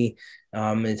Rainey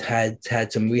has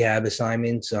had some rehab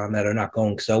assignments that are not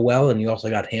going so well, and you also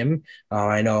got him.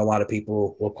 I know a lot of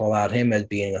people will call out him as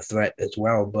being a threat as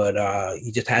well, but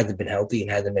he just hasn't been healthy and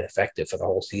hasn't been effective for the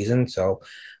whole season. So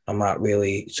I'm not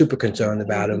really super concerned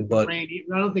about him. But I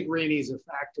don't think Rainey's a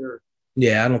factor.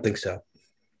 Yeah, I don't think so.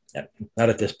 Not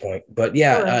at this point. But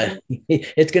yeah,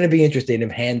 it's going to be interesting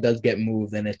if Hand does get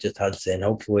moved, then it's just Hudson.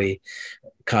 Hopefully,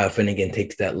 Kyle Finnegan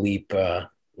takes that leap.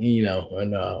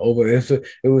 And over. If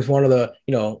it was one of the,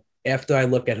 after I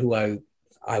look at who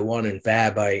I want in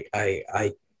Fab,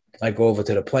 I go over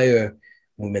to the player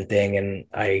movement thing and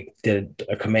I did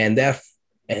a Command F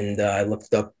and I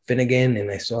looked up Finnegan and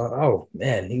I saw, oh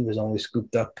man, he was only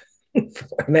scooped up,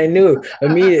 and I knew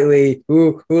immediately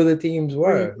who the teams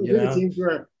were. The teams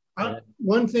were.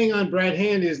 One thing on Brad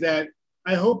Hand is that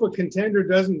I hope a contender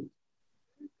doesn't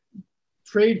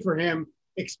trade for him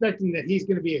expecting that he's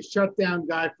going to be a shutdown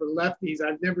guy for lefties.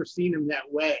 I've never seen him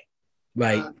that way.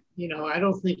 Right. I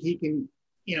don't think he can,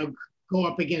 go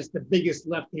up against the biggest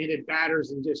left-handed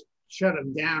batters and just shut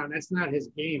them down. That's not his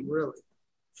game, really.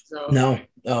 So no,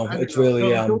 it's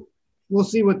really. So we'll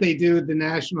see what they do at the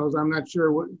Nationals. I'm not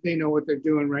sure what they know what they're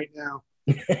doing right now.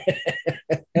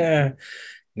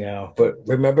 No, but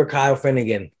remember Kyle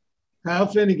Finnegan. Kyle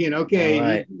Finnegan, okay.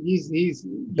 Right. He's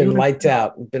been lights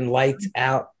out. Been lights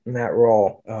out in that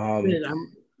role.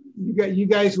 You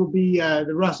guys will be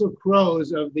the Russell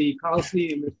Crowes of the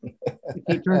Coliseum if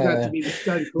he turns out to be the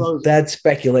stud closer. That's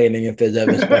speculating if there's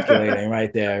ever speculating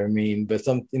right there. I mean, but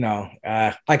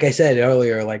like I said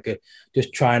earlier,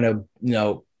 just trying to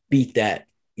beat that,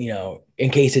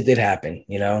 in case it did happen,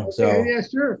 Okay, so yeah,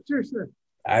 sure.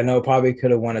 I know probably could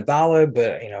have won $1,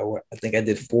 but I think I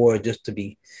did 4 just to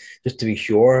be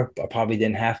sure. I probably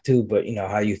didn't have to, but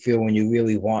how you feel when you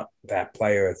really want that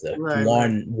player, the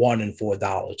 $1 and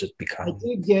 $4 just become.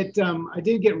 I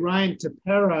did get Ryan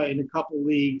Tepera in a couple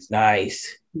leagues.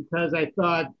 Nice. Because I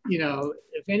thought,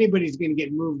 if anybody's going to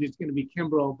get moved, it's going to be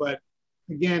Kimbrel. But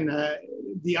again,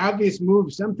 the obvious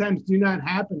moves sometimes do not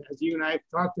happen, as you and I have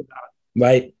talked about.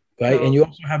 Right. And you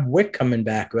also have Wick coming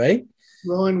back, right?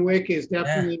 Rowan Wick is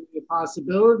definitely a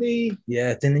possibility.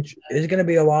 Yeah, there's going to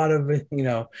be a lot of,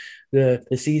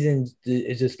 the season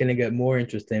is just going to get more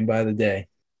interesting by the day.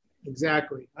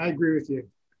 Exactly. I agree with you.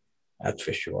 That's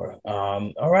for sure.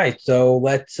 All right. So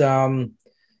let's spill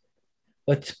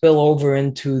over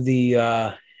into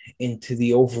the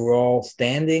overall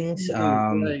standings.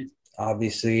 Right.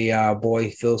 Obviously, our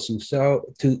boy Phil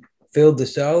Dussault,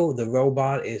 the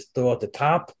robot, is still at the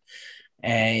top.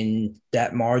 And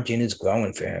that margin is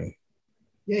growing for him.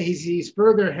 Yeah, he's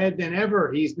further ahead than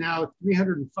ever. He's now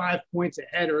 305 points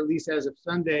ahead, or at least as of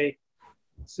Sunday.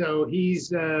 So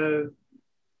he's, I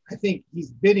think he's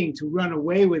bidding to run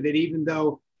away with it, even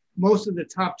though most of the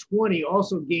top 20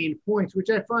 also gained points, which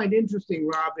I find interesting,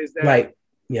 Rob, is that, right.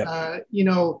 Yeah.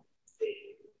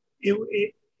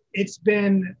 It's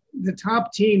been the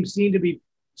top teams seem to be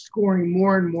scoring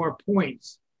more and more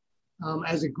points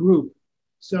as a group.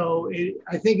 So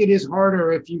I think it is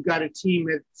harder if you've got a team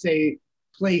at, say,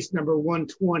 place number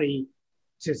 120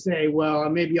 to say, well,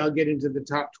 maybe I'll get into the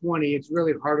top 20. It's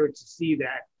really harder to see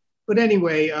that. But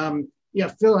anyway,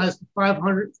 Phil has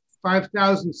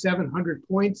 5,700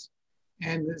 points,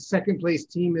 and the second place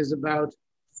team is about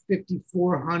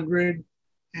 5,400.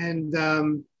 And,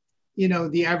 the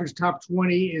average top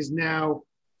 20 is now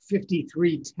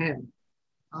 5,310.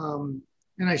 And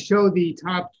I show the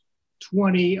top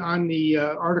 20 on the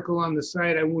article on the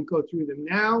site. I won't go through them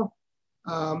now.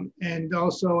 And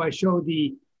also I show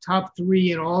the top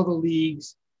 3 in all the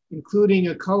leagues, including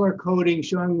a color coding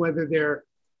showing whether there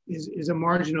is a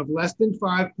margin of less than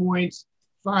 5 points,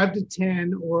 5 to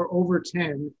 10, or over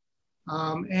 10.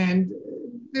 And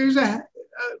there's a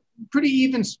pretty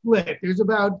even split. There's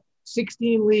about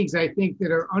 16 leagues, I think,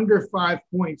 that are under 5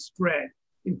 point spread,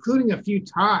 including a few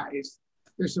ties.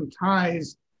 There's some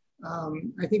ties.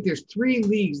 I think there's 3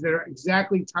 leagues that are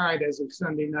exactly tied as of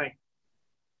Sunday night.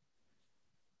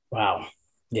 Wow.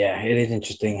 Yeah, it is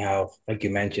interesting how, like you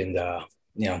mentioned,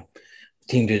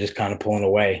 teams are just kind of pulling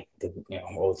away.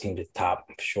 All the teams at the top,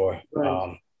 for sure.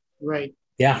 Right.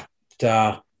 Yeah.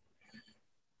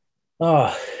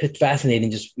 It's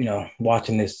fascinating just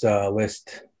watching this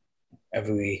list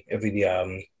every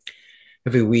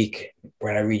week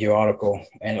when I read your article,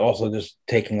 and also just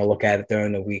taking a look at it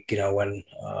during the week. When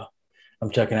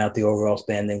I'm checking out the overall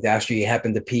standings. Actually, it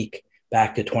happened to peak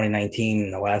back to 2019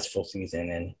 in the last full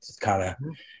season, and it's kind of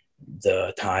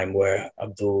the time where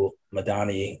Abdul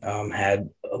Madani had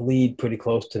a lead pretty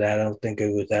close to that. I don't think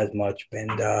it was as much,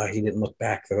 and he didn't look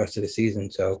back the rest of the season.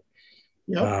 So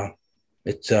it's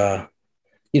let's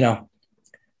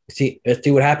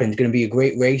see what happens. It's going to be a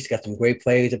great race. Got some great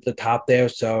players up the top there.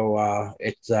 So I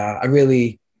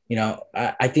really,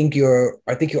 I think your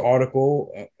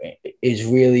article is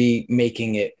really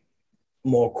making it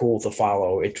more cool to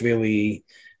follow. It's really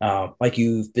like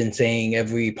you've been saying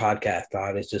every podcast,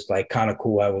 Todd. It's just like kind of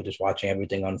cool. I was just watching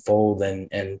everything unfold and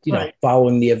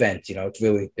following the events. It's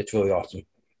really awesome.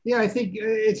 Yeah, I think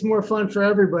it's more fun for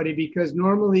everybody because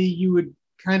normally you would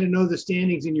kind of know the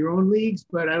standings in your own leagues,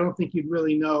 but I don't think you'd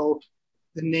really know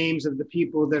the names of the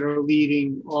people that are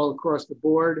leading all across the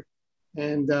board.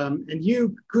 And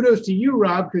kudos to you,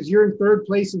 Rob, because you're in third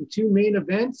place in 2 main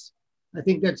events. I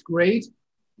think that's great.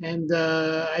 And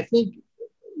I think,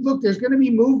 look, there's going to be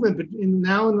movement, but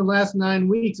now in the last 9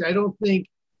 weeks, I don't think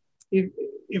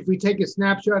if we take a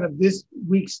snapshot of this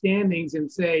week's standings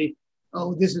and say,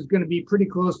 oh, this is going to be pretty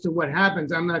close to what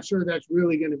happens, I'm not sure that's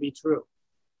really going to be true.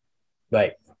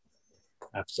 Right.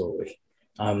 Absolutely.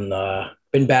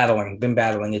 Been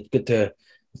battling.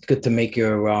 It's good to make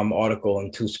your article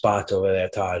in 2 spots over there,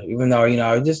 Todd. Even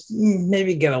though, just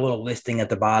maybe get a little listing at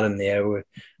the bottom there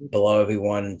below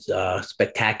everyone's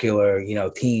spectacular,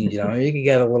 teams. You can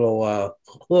get a little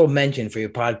mention for your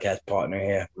podcast partner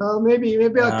here. Well, maybe I'll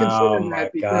consider that. Oh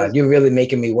my God, you're really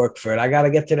making me work for it. I got to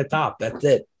get to the top. That's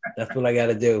it. That's what I got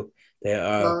to do.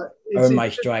 Earn my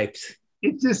stripes.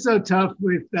 It's just so tough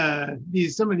with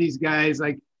some of these guys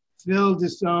like Phil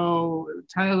Dussault,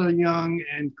 Tyler Young,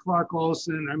 and Clark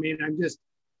Olson. I mean, I'm just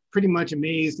pretty much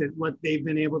amazed at what they've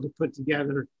been able to put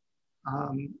together.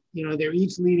 They're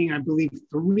each leading, I believe,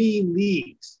 3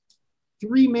 leagues,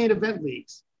 3 main event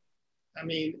leagues. I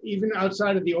mean, even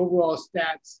outside of the overall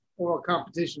stats or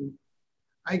competition,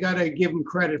 I got to give them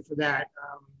credit for that.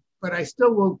 But I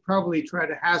still will probably try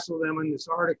to hassle them in this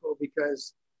article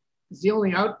because it's the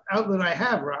only outlet I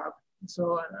have, Rob.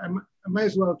 So I might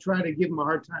as well try to give them a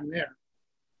hard time there.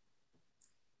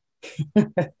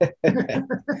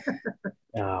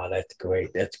 Oh, that's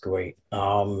great. That's great.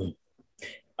 Actually,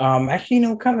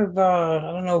 kind of,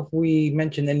 I don't know if we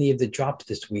mentioned any of the drops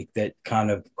this week that kind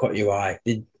of caught your eye.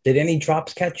 Did any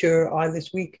drops catch your eye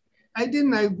this week? I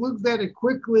didn't. I looked at it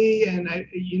quickly, and I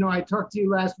talked to you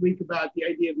last week about the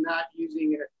idea of not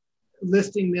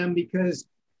listing them because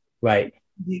right.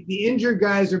 The injured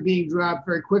guys are being dropped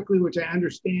very quickly, which I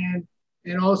understand.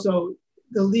 And also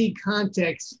the league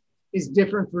context is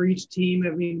different for each team.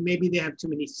 I mean, maybe they have too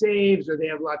many saves or they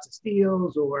have lots of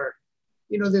steals or,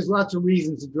 there's lots of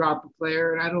reasons to drop a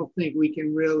player. And I don't think we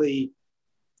can really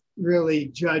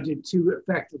judge it too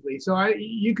effectively. So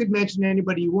you could mention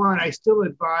anybody you want. I still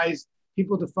advise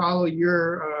people to follow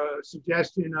your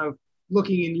suggestion of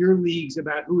looking in your leagues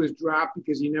about who is dropped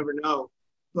because you never know.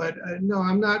 But no,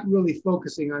 I'm not really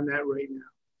focusing on that right now.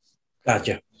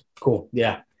 Gotcha. Cool.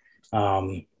 Yeah.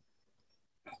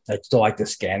 I'd still like to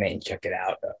scan it and check it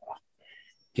out.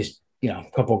 Just a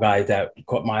couple guys that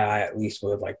caught my eye at least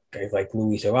were like guys like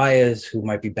Luis Arias, who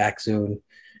might be back soon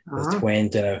with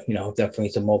Twins, and definitely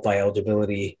some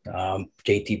multi-eligibility.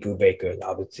 JT Brubaker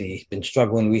obviously been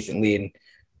struggling recently, and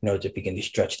just beginning to be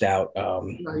stretched out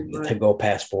to go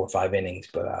past 4 or 5 innings.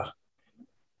 But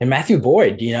and Matthew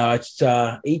Boyd, it's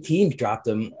 8 teams dropped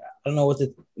him. I don't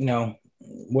know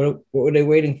what were they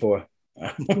waiting for?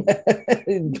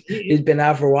 He's been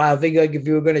out for a while. I think like if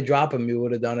you were going to drop him, you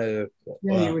would have done it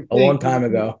a long time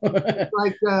ago.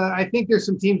 I think there's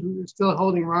some teams who are still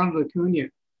holding Ronald Acuna,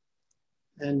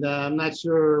 and I'm not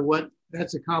sure what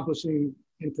that's accomplishing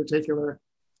in particular.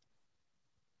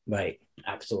 Right,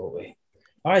 absolutely.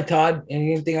 All right, Todd.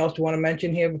 Anything else you want to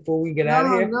mention here before we get out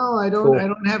of here? No, I don't. Cool. I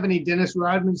don't have any Dennis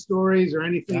Rodman stories or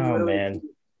anything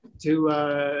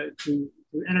to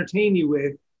entertain you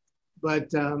with.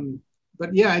 But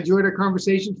yeah, I enjoyed our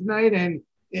conversation tonight. And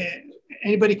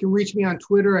anybody can reach me on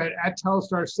Twitter at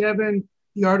Telstar7.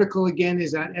 The article again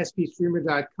is at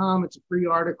spstreamer.com. It's a free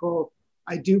article.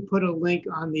 I do put a link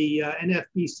on the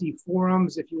NFBC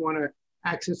forums if you want to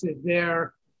access it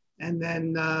there. And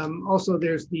then also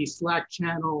there's the Slack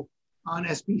channel on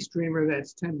SB Streamer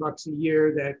that's $10 a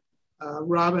year that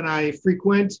Rob and I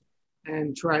frequent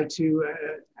and try to,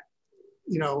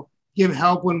 give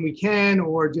help when we can,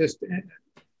 or just,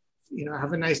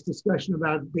 have a nice discussion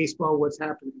about baseball, what's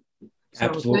happening. So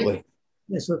absolutely.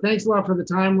 So thanks a lot for the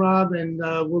time, Rob, and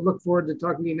we'll look forward to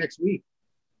talking to you next week.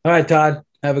 All right, Todd.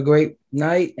 Have a great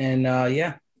night, and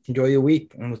enjoy your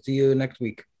week, and we'll see you next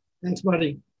week. Thanks,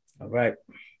 buddy. All right.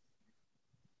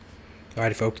 All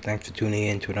righty, folks. Thanks for tuning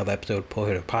in to another episode of Pull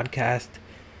Hitter Podcast,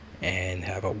 and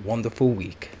have a wonderful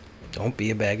week. Don't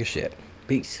be a bag of shit.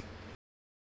 Peace.